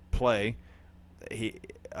to play,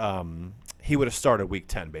 he would have started week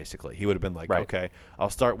 10, basically. He would have been like, okay, I'll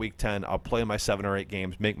start week 10. I'll play my 7 or 8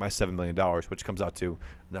 games, make my $7 million, which comes out to,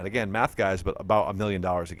 not again, math guys, but about $1 million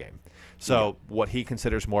a game. So what he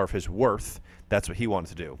considers more of his worth, that's what he wanted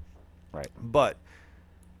to do. Right. But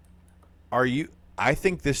I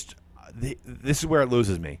think this is where it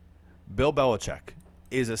loses me. Bill Belichick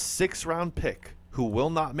is a 6th-round pick who will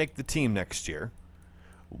not make the team next year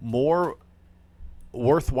more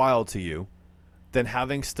worthwhile to you than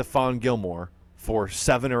having Stephon Gilmore for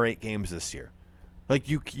 7 or 8 games this year. Like,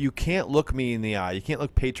 you can't look me in the eye. You can't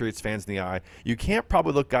look Patriots fans in the eye. You can't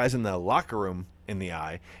probably look guys in the locker room in the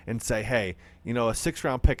eye and say, hey, a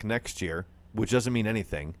 6th-round pick next year, which doesn't mean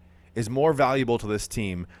anything, is more valuable to this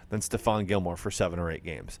team than Stephon Gilmore for 7 or 8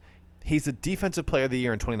 games. He's the defensive player of the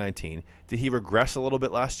year in 2019. Did he regress a little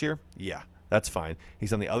bit last year? Yeah, that's fine.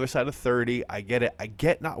 He's on the other side of 30. I get it. I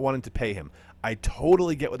get not wanting to pay him. I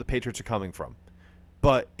totally get where the Patriots are coming from.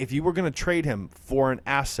 But if you were going to trade him for an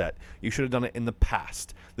asset, you should have done it in the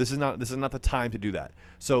past. This is not the time to do that.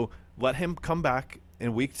 So let him come back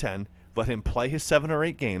in week 10, let him play his 7 or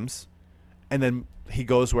 8 games, and then he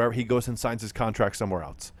goes wherever he goes and signs his contract somewhere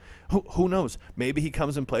else. Who knows? Maybe he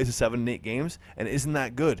comes and plays his 7 and 8 games and isn't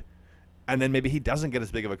that good. And then maybe he doesn't get as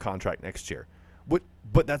big of a contract next year.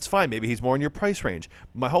 But that's fine. Maybe he's more in your price range.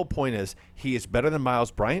 My whole point is he is better than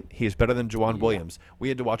Miles Bryant. He is better than Juwan Williams. We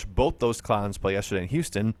had to watch both those clowns play yesterday in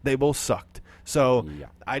Houston. They both sucked. So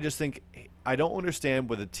I just think I don't understand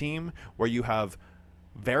with a team where you have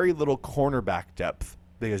very little cornerback depth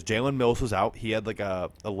because Jalen Mills was out. He had like a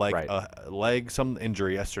leg, some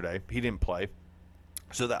injury yesterday. He didn't play.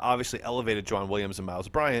 So that obviously elevated Juwan Williams and Miles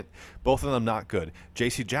Bryant. Both of them not good.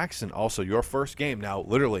 J.C. Jackson, also your first game now,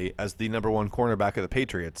 literally as the number 1 cornerback of the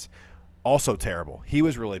Patriots. also terrible. He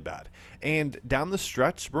was really bad. And down the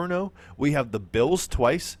stretch, Bruno, we have the Bills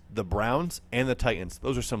twice, the Browns, and the Titans.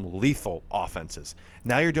 Those are some lethal offenses.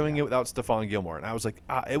 Now you're doing it without Stephon Gilmore. And I was like,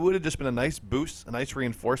 it would have just been a nice boost, a nice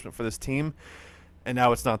reinforcement for this team. And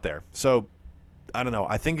now it's not there. So, I don't know.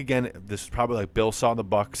 I think, again, this is probably like Bill saw the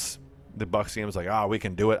Bucks. The Bucks game was like, we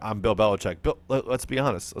can do it. I'm Bill Belichick. Let's be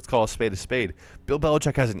honest. Let's call a spade a spade. Bill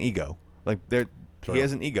Belichick has an ego. Like, he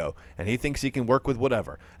has an ego, and he thinks he can work with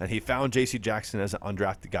whatever. And he found J.C. Jackson as an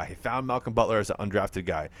undrafted guy. He found Malcolm Butler as an undrafted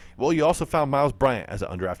guy. Well, you also found Miles Bryant as an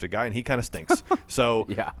undrafted guy, and he kind of stinks. So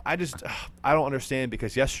Yeah. I don't understand,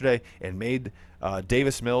 because yesterday it made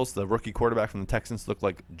Davis Mills, the rookie quarterback from the Texans, look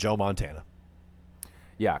like Joe Montana.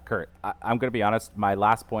 Yeah, Kurt, I'm going to be honest. My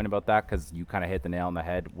last point about that, because you kind of hit the nail on the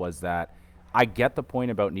head, was that I get the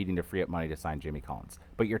point about needing to free up money to sign Jimmy Collins,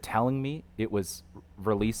 but you're telling me it was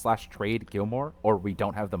release/trade Gilmore, or we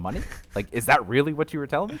don't have the money? Like, is that really what you were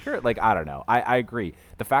telling me, Kurt? Like, I don't know. I agree.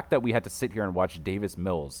 The fact that we had to sit here and watch Davis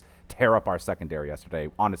Mills tear up our secondary yesterday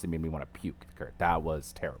honestly made me want to puke, Kurt. That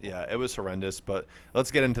was terrible. Yeah, it was horrendous, but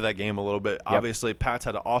let's get into that game a little bit. Yep. Obviously, Pats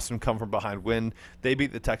had an awesome come-from-behind win. They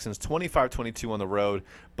beat the Texans 25-22 on the road,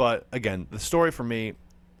 but again, the story for me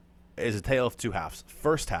is a tale of two halves.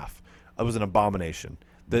 First half, it was an abomination.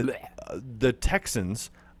 The Texans,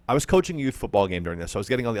 I was coaching a youth football game during this, so I was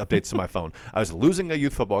getting all the updates to my phone. I was losing a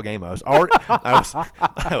youth football game. I was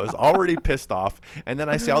already pissed off, and then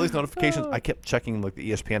I see all these notifications. I kept checking like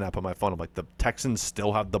the ESPN app on my phone. I'm like, the Texans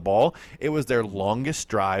still have the ball. It was their longest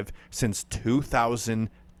drive since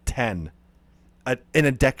 2010. In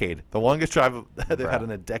a decade. The longest drive they've had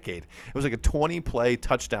in a decade. It was like a 20-play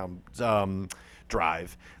touchdown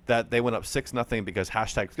drive that they went up 6-0 because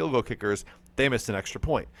 #field goal kickers, they missed an extra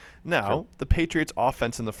point. Now, the Patriots'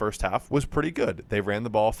 offense in the first half was pretty good. They ran the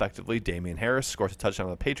ball effectively. Damian Harris scored a touchdown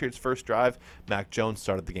on the Patriots' first drive. Mac Jones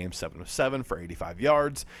started the game 7 of 7 for 85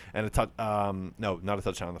 yards and not a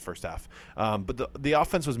touchdown in the first half. But the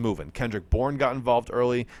offense was moving. Kendrick Bourne got involved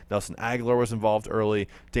early. Nelson Aguilar was involved early.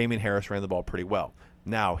 Damian Harris ran the ball pretty well.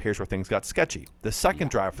 Now, here's where things got sketchy. The second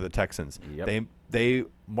drive for the Texans, they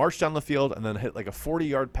marched down the field and then hit like a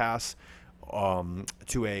 40-yard pass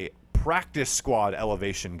to a practice squad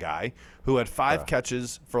elevation guy who had 5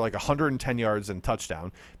 catches for like 110 yards and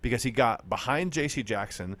touchdown because he got behind J.C.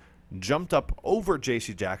 Jackson, jumped up over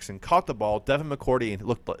J.C. Jackson, caught the ball. Devin McCourty, and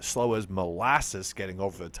looked slow as molasses getting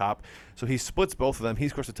over the top. So he splits both of them. He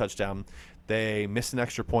scores a touchdown. They missed an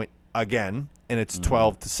extra point again, and it's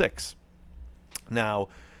 12-6. Now,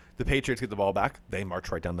 the Patriots get the ball back. They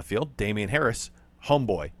march right down the field. Damian Harris,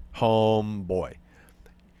 homeboy.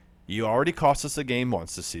 You already cost us a game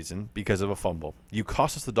once this season because of a fumble. You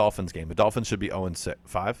cost us the Dolphins game. The Dolphins should be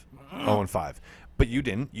 0-5. But you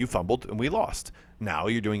didn't. You fumbled, and we lost. Now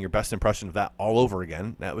you're doing your best impression of that all over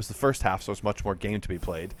again. That was the first half, so it's much more game to be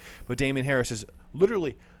played. But Damian Harris is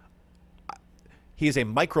literally – he is a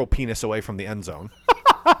micro penis away from the end zone.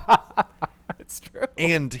 It's true.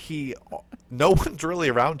 And no one's really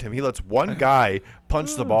around him. He lets one guy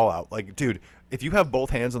punch the ball out. Like, dude, if you have both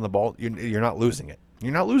hands on the ball, you're not losing it.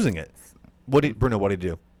 You're not losing it. Bruno, what did he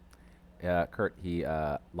do? Kurt, he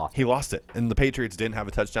lost. He lost it. And the Patriots didn't have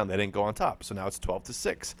a touchdown. They didn't go on top. So now it's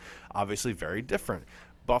 12-6. Obviously very different.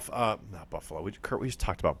 Not Buffalo. We just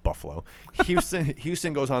talked about Buffalo.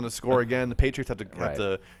 Houston goes on to score again. The Patriots have to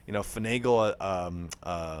finagle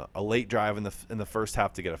a late drive in the first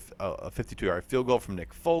half to get a 52-yard field goal from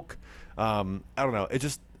Nick Folk. I don't know.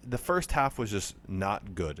 The first half was just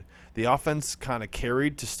not good. The offense kind of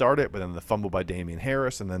carried to start it, but then the fumble by Damian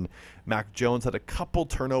Harris, and then Mac Jones had a couple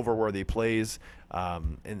turnover-worthy plays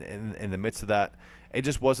in the midst of that. It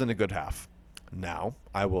just wasn't a good half. Now,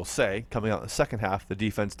 I will say, coming out in the second half, the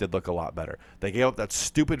defense did look a lot better. They gave up that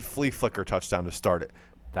stupid flea flicker touchdown to start it.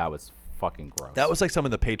 That was fucking gross. That was like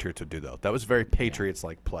something the Patriots would do, though. That was very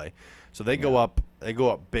Patriots-like play. So they go up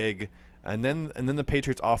big, and then the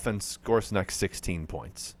Patriots offense scores the next 16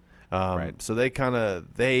 points. So they came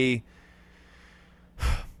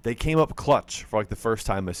up clutch for like the first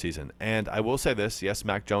time this season. And I will say this, yes,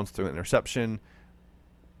 Mac Jones threw an interception,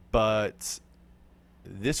 but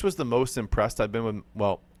this was the most impressed I've been with.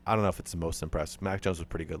 Well, I don't know if it's the most impressed. Mac Jones was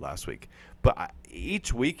pretty good last week. But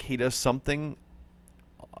each week he does something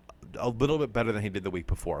a little bit better than he did the week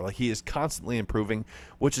before. Like, he is constantly improving,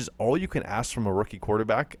 which is all you can ask from a rookie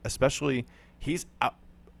quarterback, especially this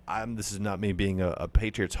is not me being a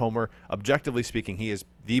Patriots homer. Objectively speaking, he is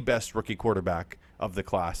the best rookie quarterback of the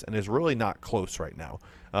class and is really not close right now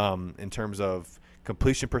in terms of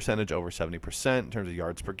completion percentage over 70%, in terms of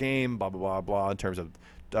yards per game, blah, blah, blah, blah, in terms of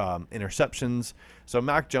interceptions. So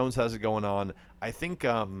Mac Jones has it going on. I think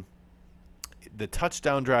the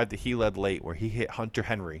touchdown drive that he led late, where he hit Hunter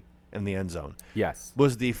Henry in the end zone, Yes.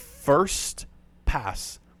 was the first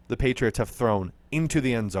pass the Patriots have thrown into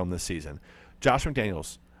the end zone this season. Josh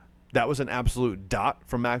McDaniels, that was an absolute dot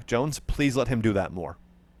from Mac Jones. Please let him do that more.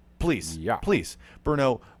 Please. Yeah. Please.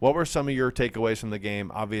 Bruno, what were some of your takeaways from the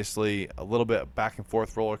game? Obviously, a little bit back and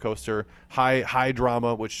forth roller coaster, high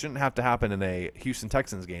drama, which shouldn't have to happen in a Houston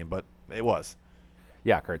Texans game, but it was.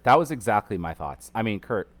 Yeah, Kurt, that was exactly my thoughts. I mean,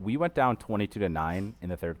 Kurt, we went down 22-9 in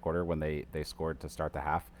the third quarter when they scored to start the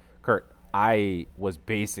half. Kurt, I was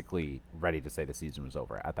basically ready to say the season was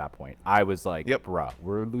over at that point. I was like, Yep. bruh,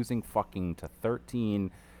 we're losing fucking to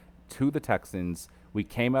 13 to the Texans. We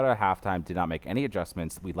came out at halftime, did not make any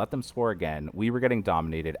adjustments. We let them score again. We were getting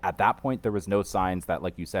dominated. At that point, there was no signs that,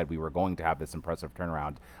 like you said, we were going to have this impressive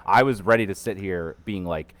turnaround. I was ready to sit here being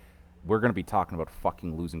like, we're going to be talking about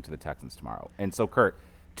fucking losing to the Texans tomorrow. And so, Kurt,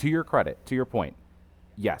 to your credit, to your point,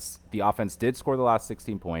 yes, the offense did score the last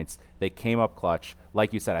 16 points. They came up clutch.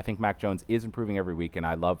 Like you said, I think Mac Jones is improving every week, and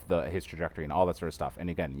I love his trajectory and all that sort of stuff. And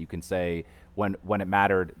again, you can say when it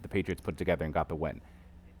mattered, the Patriots put it together and got the win.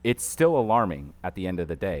 It's still alarming at the end of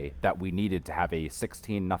the day that we needed to have a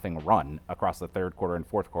 16-0 run across the third quarter and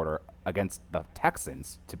fourth quarter against the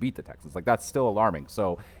Texans to beat the Texans. Like, that's still alarming.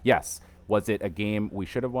 So, yes, was it a game we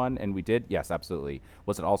should have won and we did? Yes, absolutely.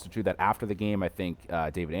 Was it also true that after the game, I think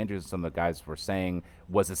David Andrews and some of the guys were saying,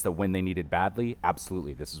 was this the win they needed badly?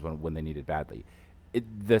 Absolutely. This is when they needed badly.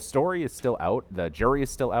 The story is still out. The jury is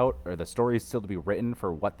still out, or the story is still to be written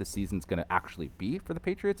for what the season's going to actually be for the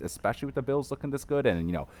Patriots, especially with the Bills looking this good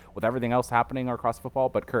and, with everything else happening across football.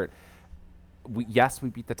 But, Kurt, we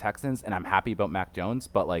beat the Texans, and I'm happy about Mac Jones.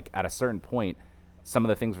 But, like, at a certain point, some of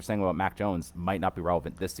the things we're saying about Mac Jones might not be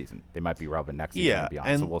relevant this season. They might be relevant next season and beyond.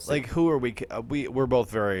 And So we'll see. like, who are we're both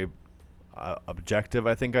very objective,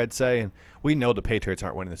 I think I'd say, and we know the Patriots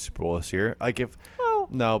aren't winning the Super Bowl this year. Like,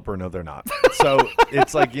 no, Bruno, they're not. So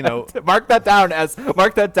it's like, mark that down as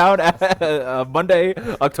Monday,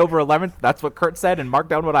 October 11th. That's what Kurt said, and mark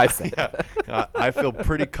down what I said. yeah, I feel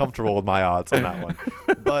pretty comfortable with my odds on that one.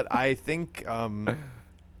 But I think I'm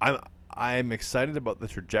excited about the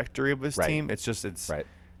trajectory of this Right. team. It's Right.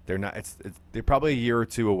 they're not. They're probably a year or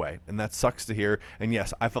two away, and that sucks to hear. And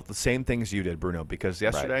yes, I felt the same things you did, Bruno, because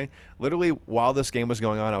yesterday, literally while this game was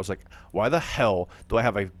going on, I was like, why the hell do I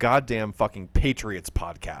have a goddamn fucking Patriots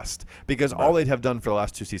podcast? Because all they'd have done for the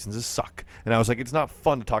last 2 seasons is suck. And I was like, it's not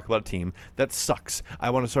fun to talk about a team that sucks. I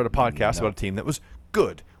want to start a podcast about a team that was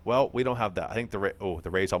good. Well, we don't have that. I think the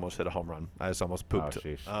Rays almost hit a home run. I just almost pooped. Oh,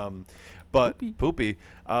 sheesh. But poopy.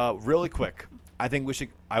 Really quick, I think we should.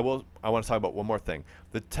 I want to talk about one more thing.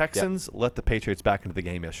 The Texans let the Patriots back into the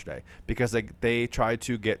game yesterday because they tried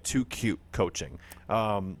to get too cute coaching.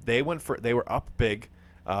 They were up big,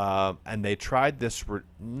 and they tried this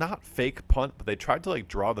not fake punt, but they tried to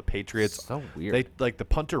draw the Patriots. So weird. The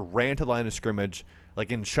punter ran to the line of scrimmage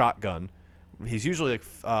in shotgun. He's usually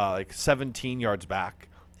like 17 yards back.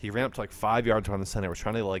 He ran up to 5 yards around the center. Was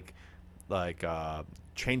trying to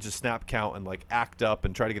change the snap count and act up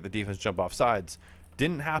and try to get the defense jump off sides.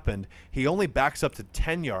 Didn't happen. He only backs up to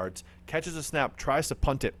 10 yards, catches a snap, tries to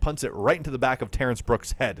punts it right into the back of Terrence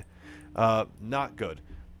Brooks' head. Not good.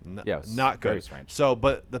 Yes, Not good. very strange. So,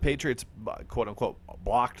 but the Patriots, quote unquote,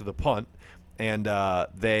 blocked the punt, and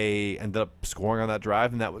they ended up scoring on that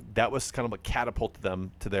drive, and that was kind of what catapulted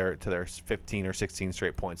them to their 15 or 16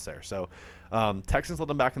 straight points there. So, Texans let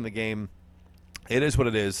them back in the game. It is what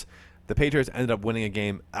it is. The Patriots ended up winning a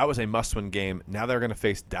game. That was a must-win game. Now they're going to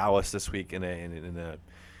face Dallas this week in a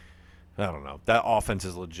I don't know. That offense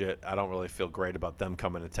is legit. I don't really feel great about them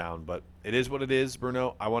coming to town, but it is what it is,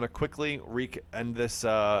 Bruno. I want to quickly end this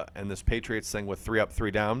Patriots thing with 3 up,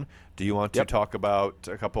 3 down. Do you want to talk about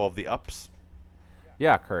a couple of the ups?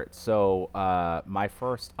 Yeah, Kurt. So my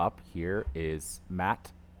first up here is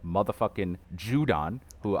Matt motherfucking Judon,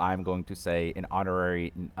 who I'm going to say an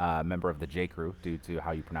honorary member of the J Crew due to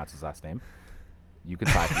how you pronounce his last name. You can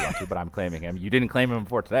side if you want to, but I'm claiming him. You didn't claim him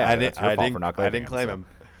before today. I That's your fault for not claiming I didn't claim him.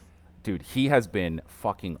 Dude, he has been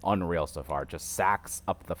fucking unreal so far. Just sacks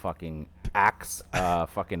up the fucking axe,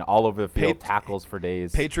 fucking all over the field, tackles for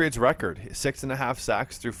days. Patriots record, 6.5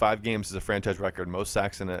 sacks through 5 games is a franchise record. Most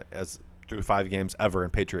sacks through 5 games ever in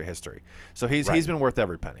Patriot history. So he's been worth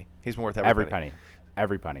every penny. He's been worth every penny.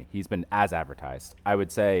 Every penny. He's been as advertised. I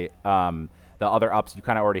would say The other ups, you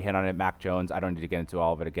kind of already hit on it. Mac Jones, I don't need to get into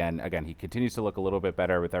all of it again. Again, he continues to look a little bit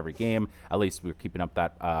better with every game. At least we're keeping up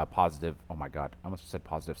that positive, oh my God, I almost said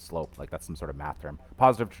positive slope. Like that's some sort of math term.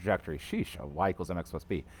 Positive trajectory. Sheesh, y equals mx plus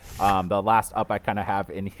b. The last up I kind of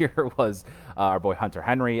have in here was our boy Hunter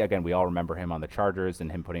Henry. Again, we all remember him on the Chargers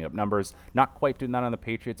and him putting up numbers. Not quite doing that on the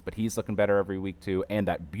Patriots, but he's looking better every week too. And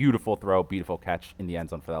that beautiful throw, beautiful catch in the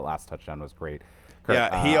end zone for that last touchdown was great. Kurt,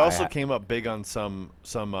 Yeah, he also came up big on some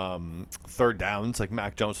third downs. Like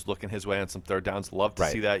Mac Jones was looking his way on some third downs. Love to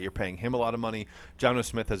see that. You're paying him a lot of money. Jonnu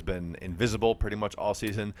Smith has been invisible pretty much all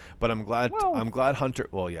season, but I'm glad Hunter.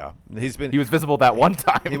 Well, yeah, he was visible that one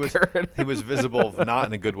time. He was visible, not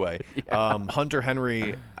in a good way. Yeah. Hunter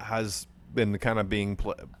Henry has been kind of being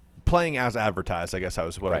playing as advertised, I guess that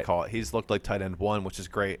was what I call it. He's looked like tight end 1, which is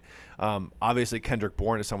great. Obviously, Kendrick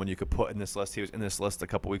Bourne is someone you could put in this list. He was in this list a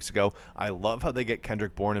couple weeks ago. I love how they get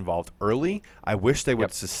Kendrick Bourne involved early. I wish they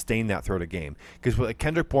would sustain that throughout a game. Because with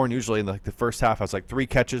Kendrick Bourne, usually in the first half, has like 3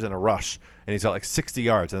 catches and a rush, and he's got like 60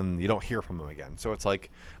 yards, and you don't hear from him again. So it's like,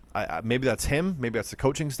 maybe that's him. Maybe that's the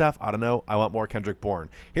coaching staff. I don't know. I want more Kendrick Bourne.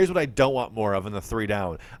 Here's what I don't want more of in the 3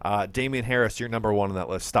 down. Damian Harris, you're number 1 on that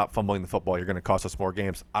list. Stop fumbling the football. You're going to cost us more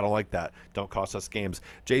games. I don't like that. Don't cost us games.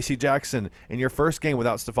 J.C. Jackson, in your first game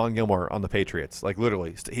without Stephon Gilmore on the Patriots, like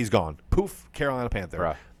literally, he's gone. Poof, Carolina Panther.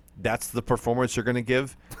 Bruh. That's the performance you're going to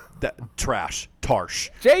give? Trash. Tarsh.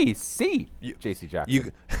 J.C.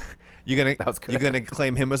 Jackson. You gonna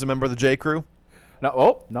claim him as a member of the J Crew?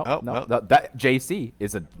 No, that JC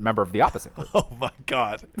is a member of the opposite group. Oh my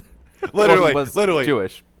God! Literally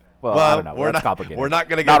Jewish. Well, I don't know. That's complicated. We're not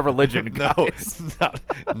gonna get not a religion. No,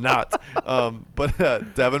 not. But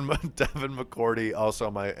Devin McCourty also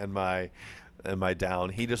in my down.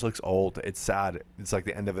 He just looks old. It's sad. It's like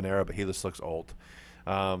the end of an era, but he just looks old.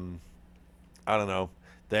 I don't know.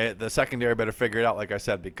 The secondary better figure it out, like I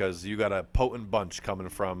said, because you got a potent bunch coming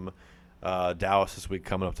from Dallas this week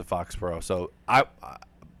coming up to Foxborough. So,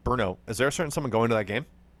 Bruno, is there a certain someone going to that game?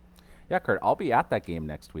 Yeah, Kurt, I'll be at that game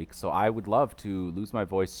next week, so I would love to lose my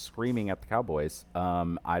voice screaming at the Cowboys.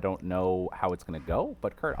 I don't know how it's going to go,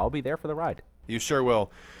 but Kurt, I'll be there for the ride. You sure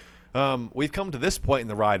will. We've come to this point in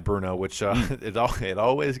the ride, Bruno, which it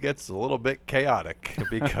always gets a little bit chaotic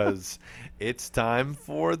because it's time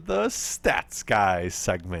for the Stats Guy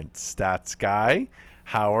segment. Stats Guy,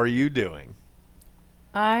 how are you doing?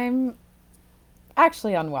 I'm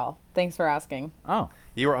actually unwell. Thanks for asking. Oh.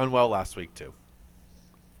 You were unwell last week, too.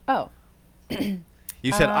 Oh.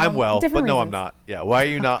 You said I'm well, but no, reasons. I'm not. Yeah, why are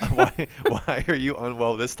you not? Why are you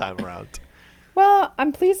unwell this time around? Well,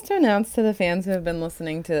 I'm pleased to announce to the fans who have been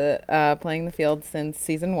listening to Playing the Field since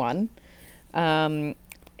season 1,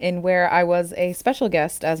 in where I was a special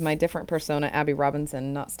guest as my different persona, Abby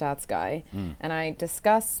Robinson, not Stats Guy. And I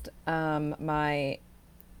discussed my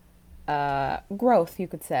growth, you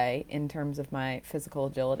could say, in terms of my physical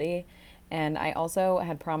agility. And I also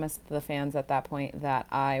had promised the fans at that point that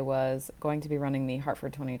I was going to be running the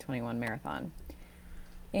Hartford 2021 Marathon.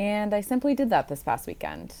 And I simply did that this past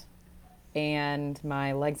weekend. And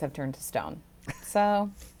my legs have turned to stone. So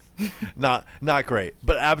not great,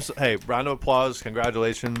 but hey, round of applause,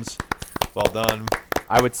 congratulations, well done.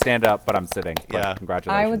 I would stand up, but I'm sitting. Yeah,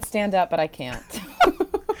 congratulations. I would stand up, but I can't.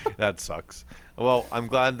 That sucks. Well, I'm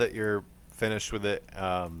glad that you're finished with it.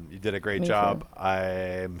 You did a great job. Too.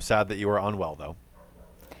 I'm sad that you were unwell, though.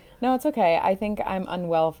 No, it's okay. I think I'm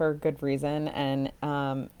unwell for good reason,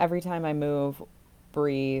 and every time I move,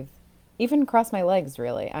 breathe, even cross my legs,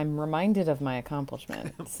 really, I'm reminded of my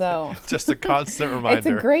accomplishment. So just a constant reminder. It's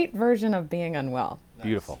a great version of being unwell. Nice.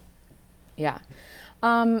 Beautiful. Yeah.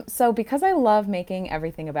 So because I love making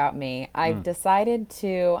everything about me, I've decided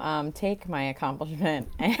to take my accomplishment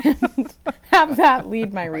and have that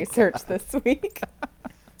lead my research this week.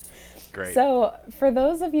 Great. So for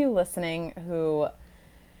those of you listening who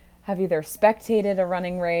have either spectated a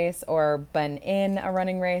running race or been in a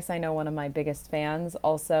running race, I know one of my biggest fans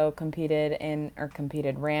also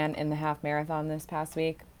ran in the half marathon this past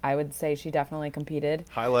week. I would say she definitely competed.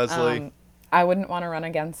 Hi, Leslie. I wouldn't want to run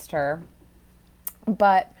against her.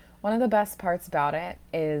 But one of the best parts about it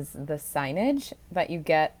is the signage that you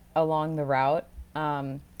get along the route.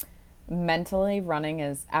 Mentally, running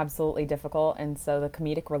is absolutely difficult, and so the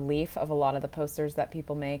comedic relief of a lot of the posters that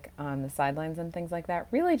people make on the sidelines and things like that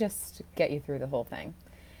really just get you through the whole thing.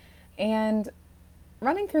 And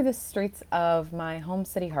running through the streets of my home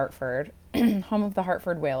city, Hartford, home of the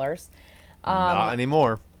Hartford Whalers. Not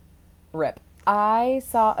anymore. RIP. I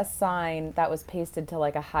saw a sign that was pasted to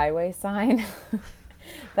like a highway sign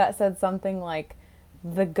that said something like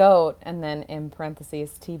the GOAT and then in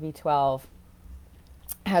parentheses TB12.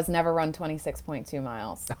 has never run 26.2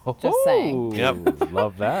 miles. Just saying. Yep.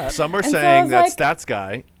 Love that. Some are And so I saying was that like- Stats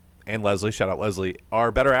Guy and Leslie, shout out Leslie,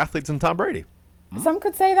 are better athletes than Tom Brady. Some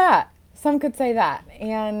could say that. Some could say that.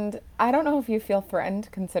 And I don't know if you feel threatened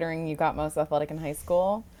considering you got most athletic in high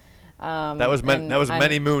school. That was and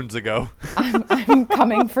many moons ago. I'm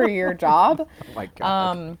coming for your job. Oh my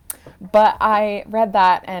God. But I read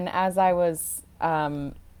that, and as I was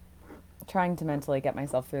trying to mentally get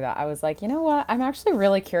myself through that, I was like, you know what? I'm actually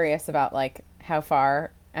really curious about like how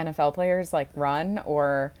far NFL players like run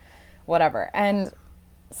or whatever. And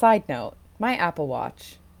side note, my Apple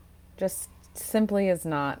Watch just simply is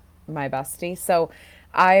not my bestie. So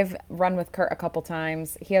I've run with Kurt a couple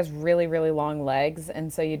times. He has really, really long legs,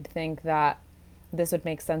 and so you'd think that this would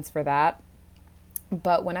make sense for that.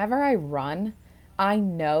 But whenever I run, I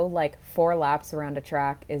know like 4 laps around a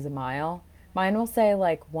track is a mile. Mine will say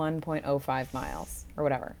like 1.05 miles or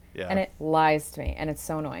whatever. Yeah. And it lies to me, and it's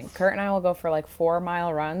so annoying. Kurt and I will go for like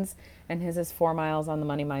 4-mile runs, and his is 4 miles on the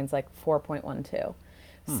money. Mine's like 4.12.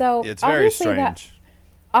 So It's very strange.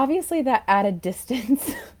 Obviously that added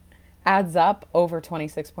distance adds up over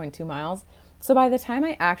 26.2 miles. So by the time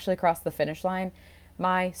I actually crossed the finish line,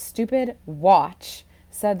 my stupid watch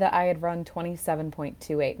said that I had run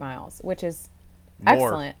 27.28 miles, which is More.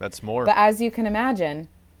 excellent. That's more. But as you can imagine,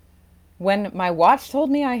 when my watch told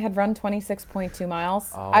me I had run 26.2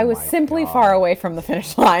 miles, Oh I was my simply God. far away from the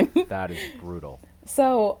finish line. That is brutal.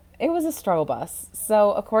 So it was a struggle bus.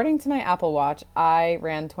 So according to my Apple Watch, I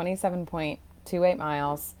ran 27.28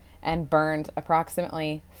 miles and burned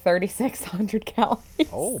approximately 3,600 calories.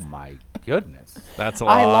 Oh my goodness. That's a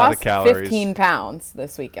I lot lost of calories. 15 pounds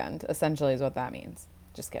this weekend, essentially is what that means.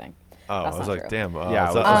 Just kidding. Oh, That's I was not like, true. damn. Yeah,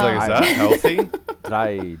 is that, I was is like, that healthy? Did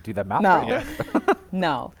I do that math No. right?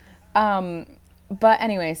 No. But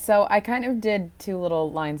anyway, so I kind of did 2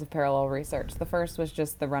 little lines of parallel research. The first was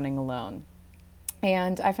just the running alone.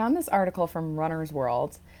 And I found this article from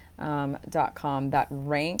runnersworld.com that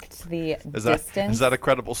ranked the distance. Is that a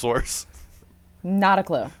credible source? Not a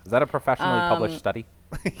clue. Is that a professionally published study?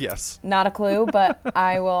 Yes. Not a clue, but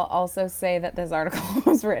I will also say that this article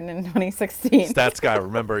was written in 2016. Stats Guy,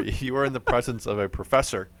 remember, you were in the presence of a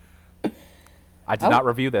professor. I did not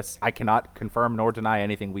review this. I cannot confirm nor deny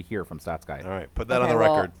anything we hear from Stats Guy. All right, put that on Okay, the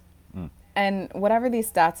well, record. And whatever these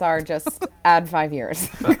stats are, just add 5 years.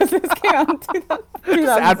 Because this came out in 2016.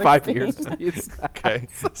 Just add 5 years. Please. Okay,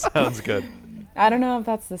 sounds good. I don't know if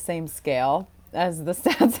that's the same scale as the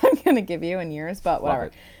stats I'm going to give you in years, but whatever.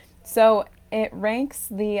 it. So it ranks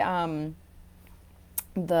the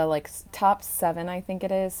like top 7, I think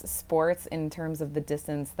it is, sports in terms of the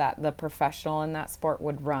distance that the professional in that sport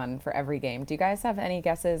would run for every game. Do you guys have any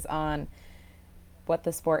guesses on what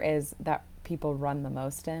the sport is that people run the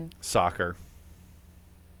most in? Soccer.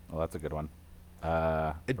 Well, that's a good one.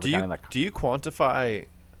 Are we Do you counting, like, do you quantify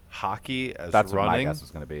hockey as that's what my running? guess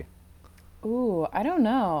was going to be. Ooh, I don't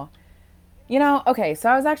know. You know, okay, so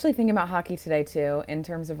I was actually thinking about hockey today too, in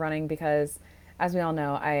terms of running, because as we all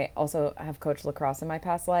know, I also have coached lacrosse in my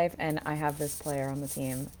past life, and I have this player on the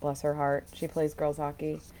team, bless her heart. She plays girls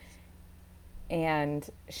hockey, and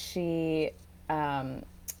she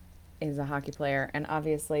is a hockey player, and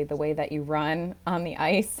obviously the way that you run on the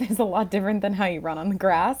ice is a lot different than how you run on the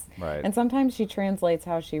grass. Right. And sometimes she translates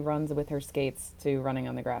how she runs with her skates to running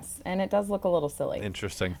on the grass, and it does look a little silly.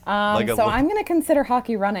 Interesting. So a I'm going to consider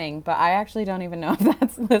hockey running, but I actually don't even know if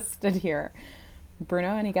that's listed here.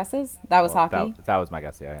 Bruno, any guesses? That was Well, hockey? That was my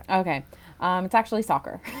guess, yeah. Okay. It's actually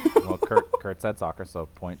soccer. Well, Kurt said soccer, so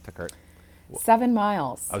point to Kurt. 7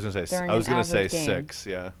 miles. I was gonna say. during I was an gonna say average game. 6.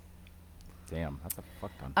 Yeah. Damn, that's a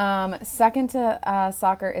fuck ton. Second to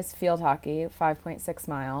soccer is field hockey, 5.6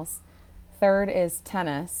 miles. Third is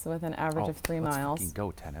tennis with an average of 3 let's miles. fucking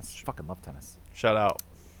go tennis. Fucking love tennis. Shout out.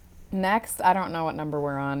 Next, I don't know what number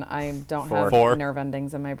we're on. I don't have Four. nerve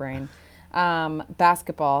endings in my brain.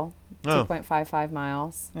 Basketball, Oh. 2.55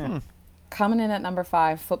 miles. Coming in at number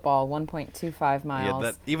 5, football, 1.25 Yeah,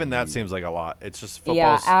 miles. even that seems like a lot. It's just football.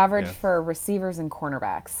 Yeah, average for receivers and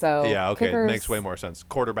cornerbacks. So Yeah, okay, kickers, makes way more sense.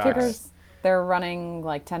 Quarterbacks. Kickers, they're running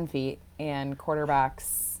like 10 feet, and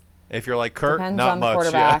quarterbacks If you're like Kurt, depends not on much. the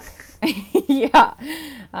quarterback. Yeah.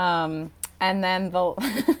 And then do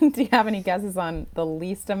you have any guesses on the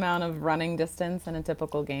least amount of running distance in a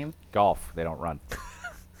typical game? Golf, they don't run.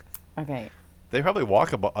 Okay. Yeah. They probably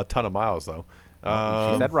walk a ton of miles though.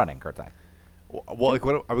 She said running, Kurt. Well, like,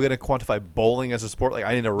 what are we gonna quantify bowling as a sport? Like,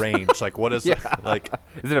 I need a range. Like, what is like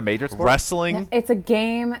Is it a major sport? wrestling? It's a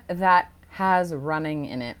game that has running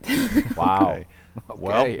in it. Wow. Okay.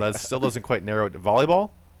 Well, Okay. that still doesn't quite narrow it.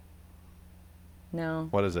 Volleyball? No,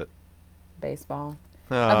 What is it? baseball.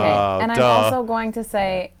 Okay, and I'm duh. also going to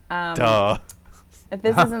say Duh.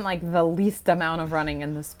 this isn't like the least amount of running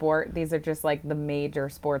in the sport. These are just like the major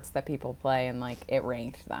sports that people play, and like it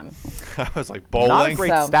ranked them. I was like Not a bowling. great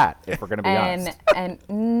So- stat, if we're going to be honest. And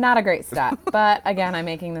not a great stat. But again, I'm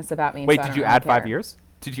making this about me. Wait, so I did don't you really add 5 care. years?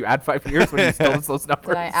 Did you add 5 years when you still those numbers?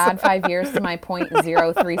 Did I add 5 years to my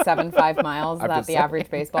 .0375 miles I'm that just the saying. average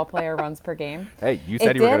baseball player runs per game? Hey, you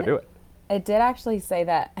said you were going to do it. It did actually say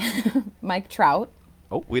that Mike Trout,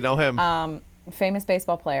 We know him. famous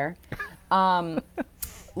baseball player,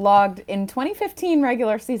 logged in 2015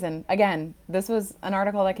 regular season. Again, this was an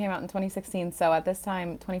article that came out in 2016, so at this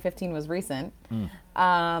time, 2015 was recent.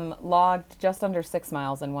 Logged just under 6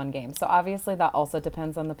 miles in one game. So obviously that also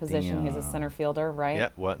depends on the position. He's a center fielder, right? Yeah.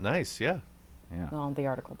 What? Nice. Yeah. Yeah. Well, the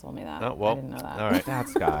article told me that. Oh, well. I didn't know that. All right.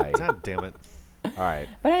 That's guy. God damn it. All right.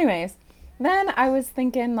 But anyways, then I was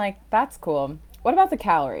thinking, like, that's cool. What about the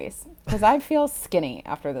calories? Because I feel skinny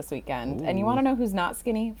after this weekend. And you want to know who's not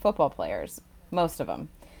skinny? Football players. Most of them.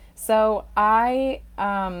 So I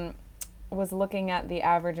was looking at the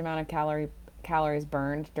average amount of calories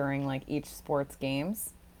burned during, like, each sports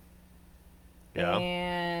games. Yeah.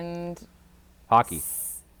 And Hockey.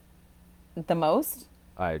 the most?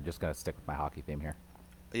 I'm just going to stick with my hockey theme here.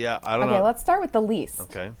 Yeah. I don't Okay, know. let's start with the least.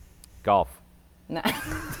 Okay. Golf. No,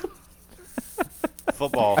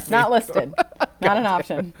 Football. not listed. Not an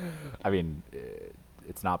option. I mean,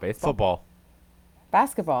 it's not baseball. Football.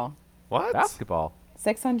 Basketball. What? Basketball.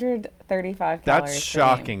 635 calories. That's per game.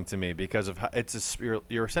 shocking to me because of how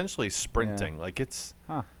you're essentially sprinting. Like it's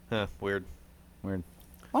Huh. weird. Weird.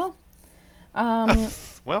 Well,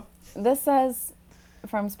 Well, this says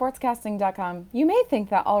from sportscasting.com, you may think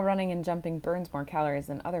that all running and jumping burns more calories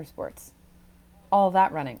than other sports. All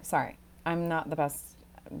that running. Sorry, I'm not the best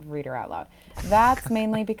reader out loud. That's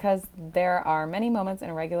mainly because there are many moments in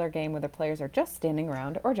a regular game where the players are just standing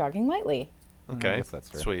around or jogging lightly. okay. guess that's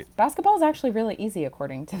true. Sweet. Basketball is actually really easy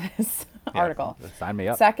according to this article. Sign me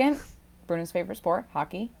up. Second, Bruno's favorite sport,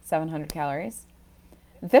 hockey, 700 calories.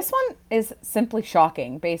 This one is simply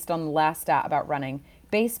shocking based on the last stat about running.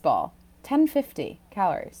 Baseball, 1050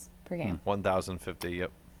 calories per game. 1,050.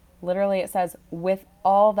 Yep. Literally, it says, with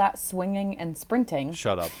all that swinging and sprinting.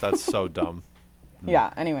 Shut up. That's so dumb.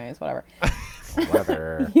 Yeah, anyways, whatever.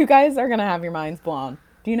 Whatever. You guys are going to have your minds blown.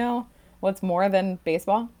 Do you know what's more than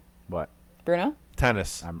baseball, What? Bruno?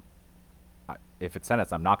 Tennis. If it's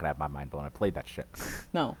tennis, I'm not going to have my mind blown. I played that shit.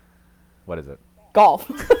 No. What is it? Golf.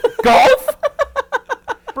 Golf?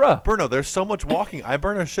 Bruh. Bruno, there's so much walking. I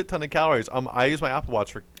burn a shit ton of calories. I use my Apple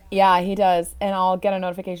Watch for. Yeah, he does. And I'll get a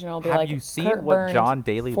notification. It'll be Have like, you seen Kurt what burned John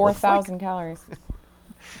Daly looks 4,000 calories.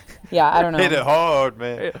 Yeah, I don't know. Hit it hard,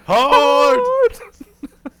 man. Hard.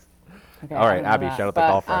 Okay, All I right, don't know Abby, that. shout out the But,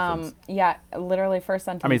 golf reference. Yeah, literally first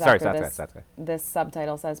sentence I mean, sorry, after stats. this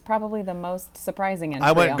subtitle says probably the most surprising entry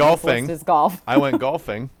I went on golfing. this list is golf. I went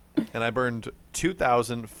golfing, and I burned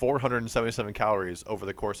 2,477 calories over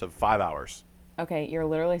the course of 5 hours. Okay, you're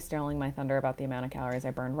literally stealing my thunder about the amount of calories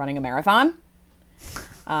I burned running a marathon.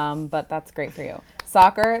 But that's great for you.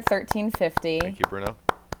 Soccer, 1350. Thank you, Bruno.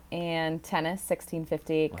 And tennis,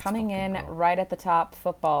 1650. Coming fucking in go. right at the top,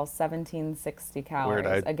 football, 1760 calories.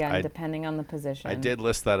 Weird, Again, depending on the position. I did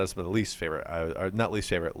list that as the least favorite, or not least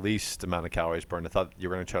favorite, least amount of calories burned. I thought you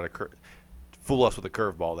were going to try to fool us with a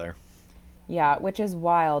curveball there. Yeah, which is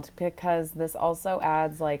wild because this also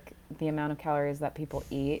adds like the amount of calories that people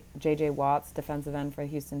eat. J.J. Watts, defensive end for the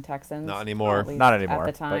Houston Texans. Not anymore. at least Not anymore.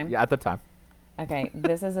 At the time. But yeah, at the time. Okay,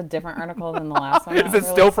 this is a different article than the last one. Is that it was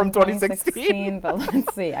still released from in 2016? But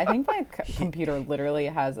let's see. I think my computer literally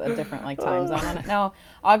has a different like time zone on it. No,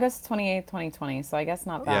 August 28th, 2020. So I guess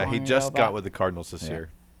not that Yeah, long he just ago, got but, with the Cardinals this year.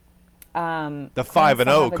 um, The 5-0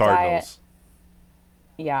 have a Cardinals.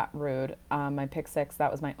 Yeah, rude. My pick six, that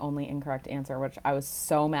was my only incorrect answer, which I was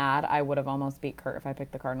so mad. I would have almost beat Kurt if I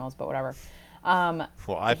picked the Cardinals, but whatever. Well,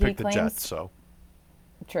 I he picked the claims- Jets, so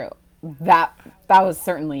True. That was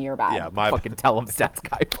certainly your bad. yeah, my. Fucking tell him, stats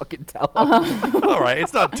guy. Fucking tell him. All right,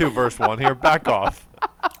 it's not 2 verse 1 here. Back off.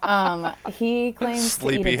 He claims to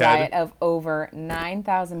eat Sleepyhead. a diet of over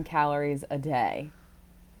 9,000 calories a day.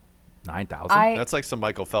 9,000? That's like some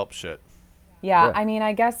Michael Phelps shit. Yeah, Yeah. I mean,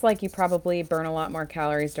 I guess like you probably burn a lot more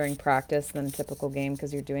calories during practice than a typical game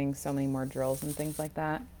because you're doing so many more drills and things like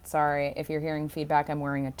that. Sorry if you're hearing feedback. I'm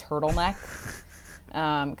wearing a turtleneck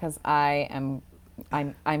because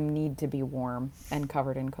I need to be warm and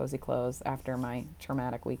covered in cozy clothes after my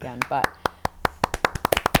traumatic weekend. But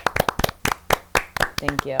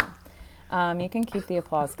thank you. You can keep the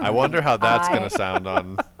applause. I wonder how that's I- going to sound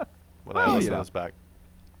on when I listen to yeah. this back.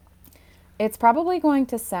 It's probably going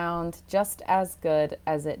to sound just as good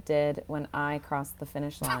as it did when I crossed the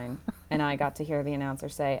finish line and I got to hear the announcer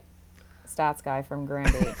say, "Stats guy from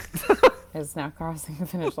Granby is now crossing the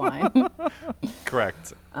finish line."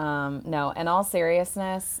 Correct. No, in all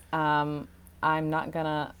seriousness, I'm not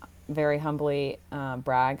gonna very humbly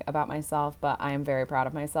brag about myself, but I am very proud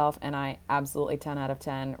of myself, and I absolutely 10 out of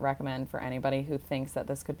 10 recommend for anybody who thinks that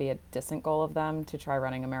this could be a distant goal of them to try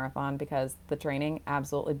running a marathon, because the training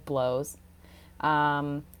absolutely blows.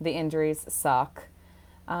 The injuries suck.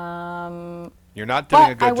 You're not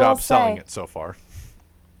doing a But I good will job selling say- it so far.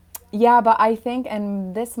 Yeah, but I think,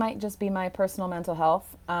 and this might just be my personal mental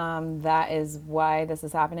health, that is why this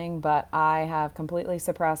is happening, but I have completely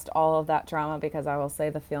suppressed all of that trauma, because I will say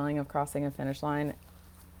the feeling of crossing a finish line,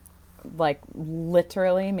 like,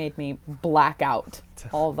 literally made me black out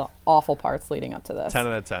all the awful parts leading up to this. 10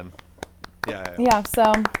 out of 10. Yeah. Yeah,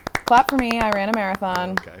 so clap for me. I ran a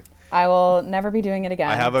marathon. Okay. I will never be doing it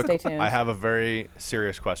again. Stay tuned. I have a very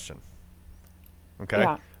serious question. Okay.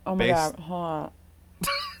 Yeah. Oh my God. Hold on.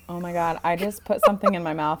 Oh my God. I just put something in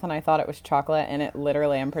my mouth and I thought it was chocolate, and it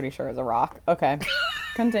literally, I'm pretty sure, is a rock. Okay.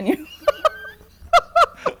 Continue.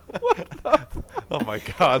 Oh my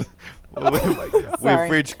God. We've Sorry.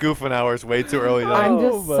 reached goofing hours way too early tonight. I'm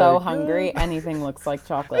just my so God. hungry. Anything looks like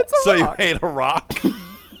chocolate. So you ate a rock?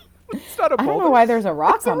 It's not a I don't boulder. know why there's a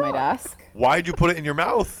rock on my desk. Why'd you put it in your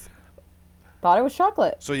mouth? Thought it was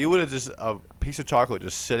chocolate. So you would have just a piece of chocolate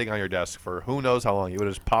just sitting on your desk for who knows how long. You would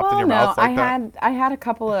have just popped in Well, your no, mouth like that. I had a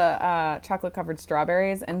couple of chocolate covered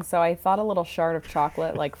strawberries, and so I thought a little shard of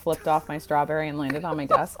chocolate like flipped off my strawberry and landed on my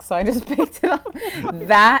desk. So I just picked it up.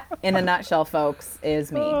 That, in a nutshell, folks,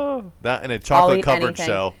 is me. That in a chocolate covered anything.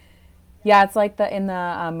 shell. Yeah, it's like in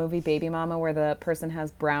the movie Baby Mama, where the person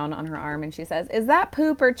has brown on her arm and she says, "Is that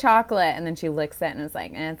poop or chocolate?" And then she licks it and it's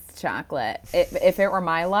like, "It's chocolate." If it were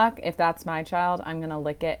my luck, if that's my child, I'm going to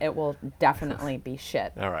lick it. It will definitely be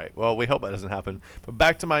shit. All right. Well, we hope that doesn't happen. But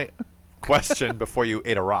back to my question before you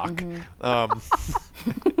ate a rock.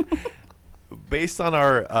 Based on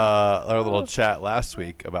our little chat last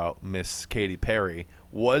week about Miss Katy Perry,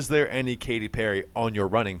 was there any Katy Perry on your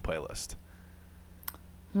running playlist?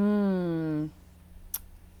 You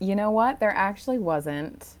know what? There actually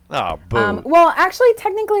wasn't. Oh, boo. Well, actually,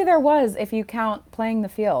 technically there was, if you count Playing the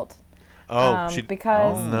Field.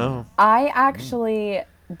 Because Oh, no. I actually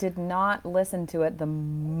did not listen to it the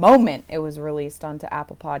moment it was released onto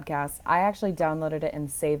Apple Podcasts. I actually downloaded it and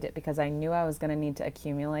saved it because I knew I was going to need to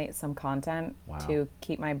accumulate some content to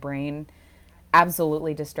keep my brain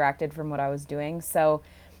absolutely distracted from what I was doing. So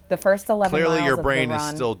the first 11 Clearly, miles your of brain the is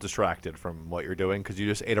run, still distracted from what you're doing because you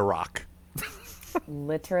just ate a rock.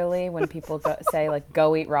 literally, when people say, like,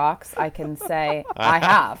 "Go eat rocks," I can say, I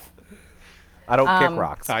have. I don't kick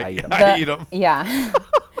rocks. I eat 'em. I eat them. Yeah.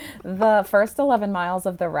 The first 11 miles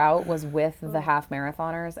of the route was with the half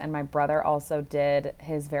marathoners, and my brother also did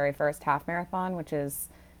his very first half marathon, which is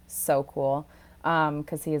so cool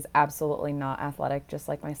because he is absolutely not athletic, just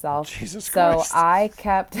like myself. Jesus so Christ. I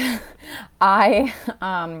kept, I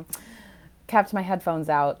kept my headphones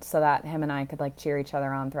out so that him and I could like cheer each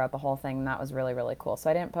other on throughout the whole thing. And that was really, really cool. So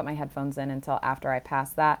I didn't put my headphones in until after I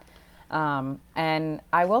passed that. And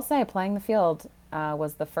I will say, Playing the Field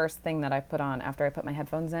was the first thing that I put on after I put my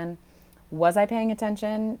headphones in. Was I paying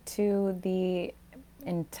attention to the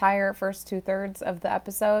entire first 2/3 of the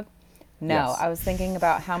episode? No, Yes. I was thinking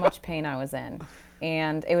about how much pain I was in.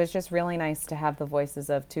 And it was just really nice to have the voices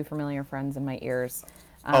of two familiar friends in my ears.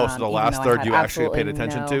 Oh, so the even last though I third had you actually paid absolutely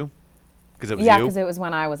attention no- to? Because it was Yeah, you? because it was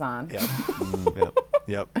when I was on. Yep. Yep.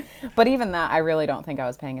 Yep. But even that, I really don't think I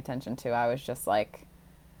was paying attention to. I was just like,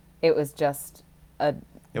 it was just a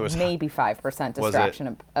It was maybe 5% Was it-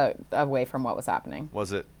 distraction away from what was happening.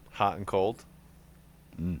 Was it hot and cold?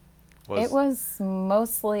 It was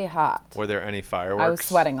mostly hot. Were there any fireworks? I was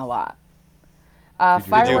sweating a lot. Did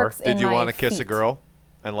you- Fireworks Did you in want my to kiss a feet. girl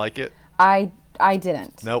and like it? I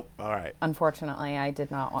didn't. Nope. All right. Unfortunately, I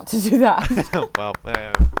did not want to do that. Well,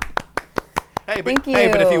 hey, but Thank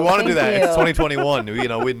hey, but if you you. want to do that, Thank it's you. 2021. You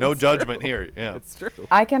know, with no judgment here. Yeah. It's true.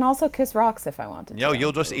 I can also kiss rocks if I wanted to. Yo,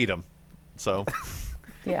 you'll just eat them. So,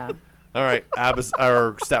 Yeah. all right, Abbas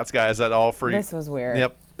or Stats guy, is that all for you? This was weird.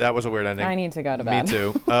 Yep, that was a weird ending. I need to go to Me bed.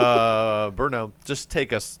 too. Bruno, just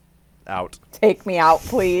take us out. Take me out,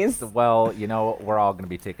 please. Well, you know, we're all going to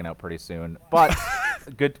be taken out pretty soon. But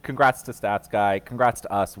good congrats to Stats Guy. Congrats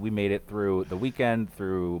to us. We made it through the weekend,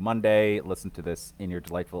 through Monday. Listen to this in your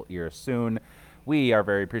delightful ears soon. We are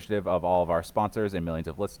very appreciative of all of our sponsors and millions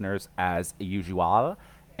of listeners as usual.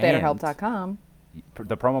 And BetterHelp.com.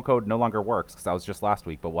 the promo code no longer works because that was just last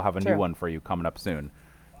week, but we'll have a new True. one for you coming up soon.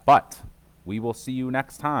 But we will see you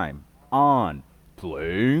next time on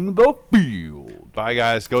Playing the Field. Bye,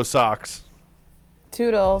 guys. Go Sox.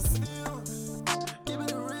 Toodles. Keep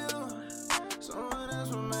it real. Someone else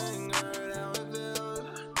will make it out with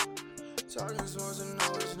you. Talking swords and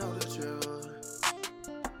always know the truth.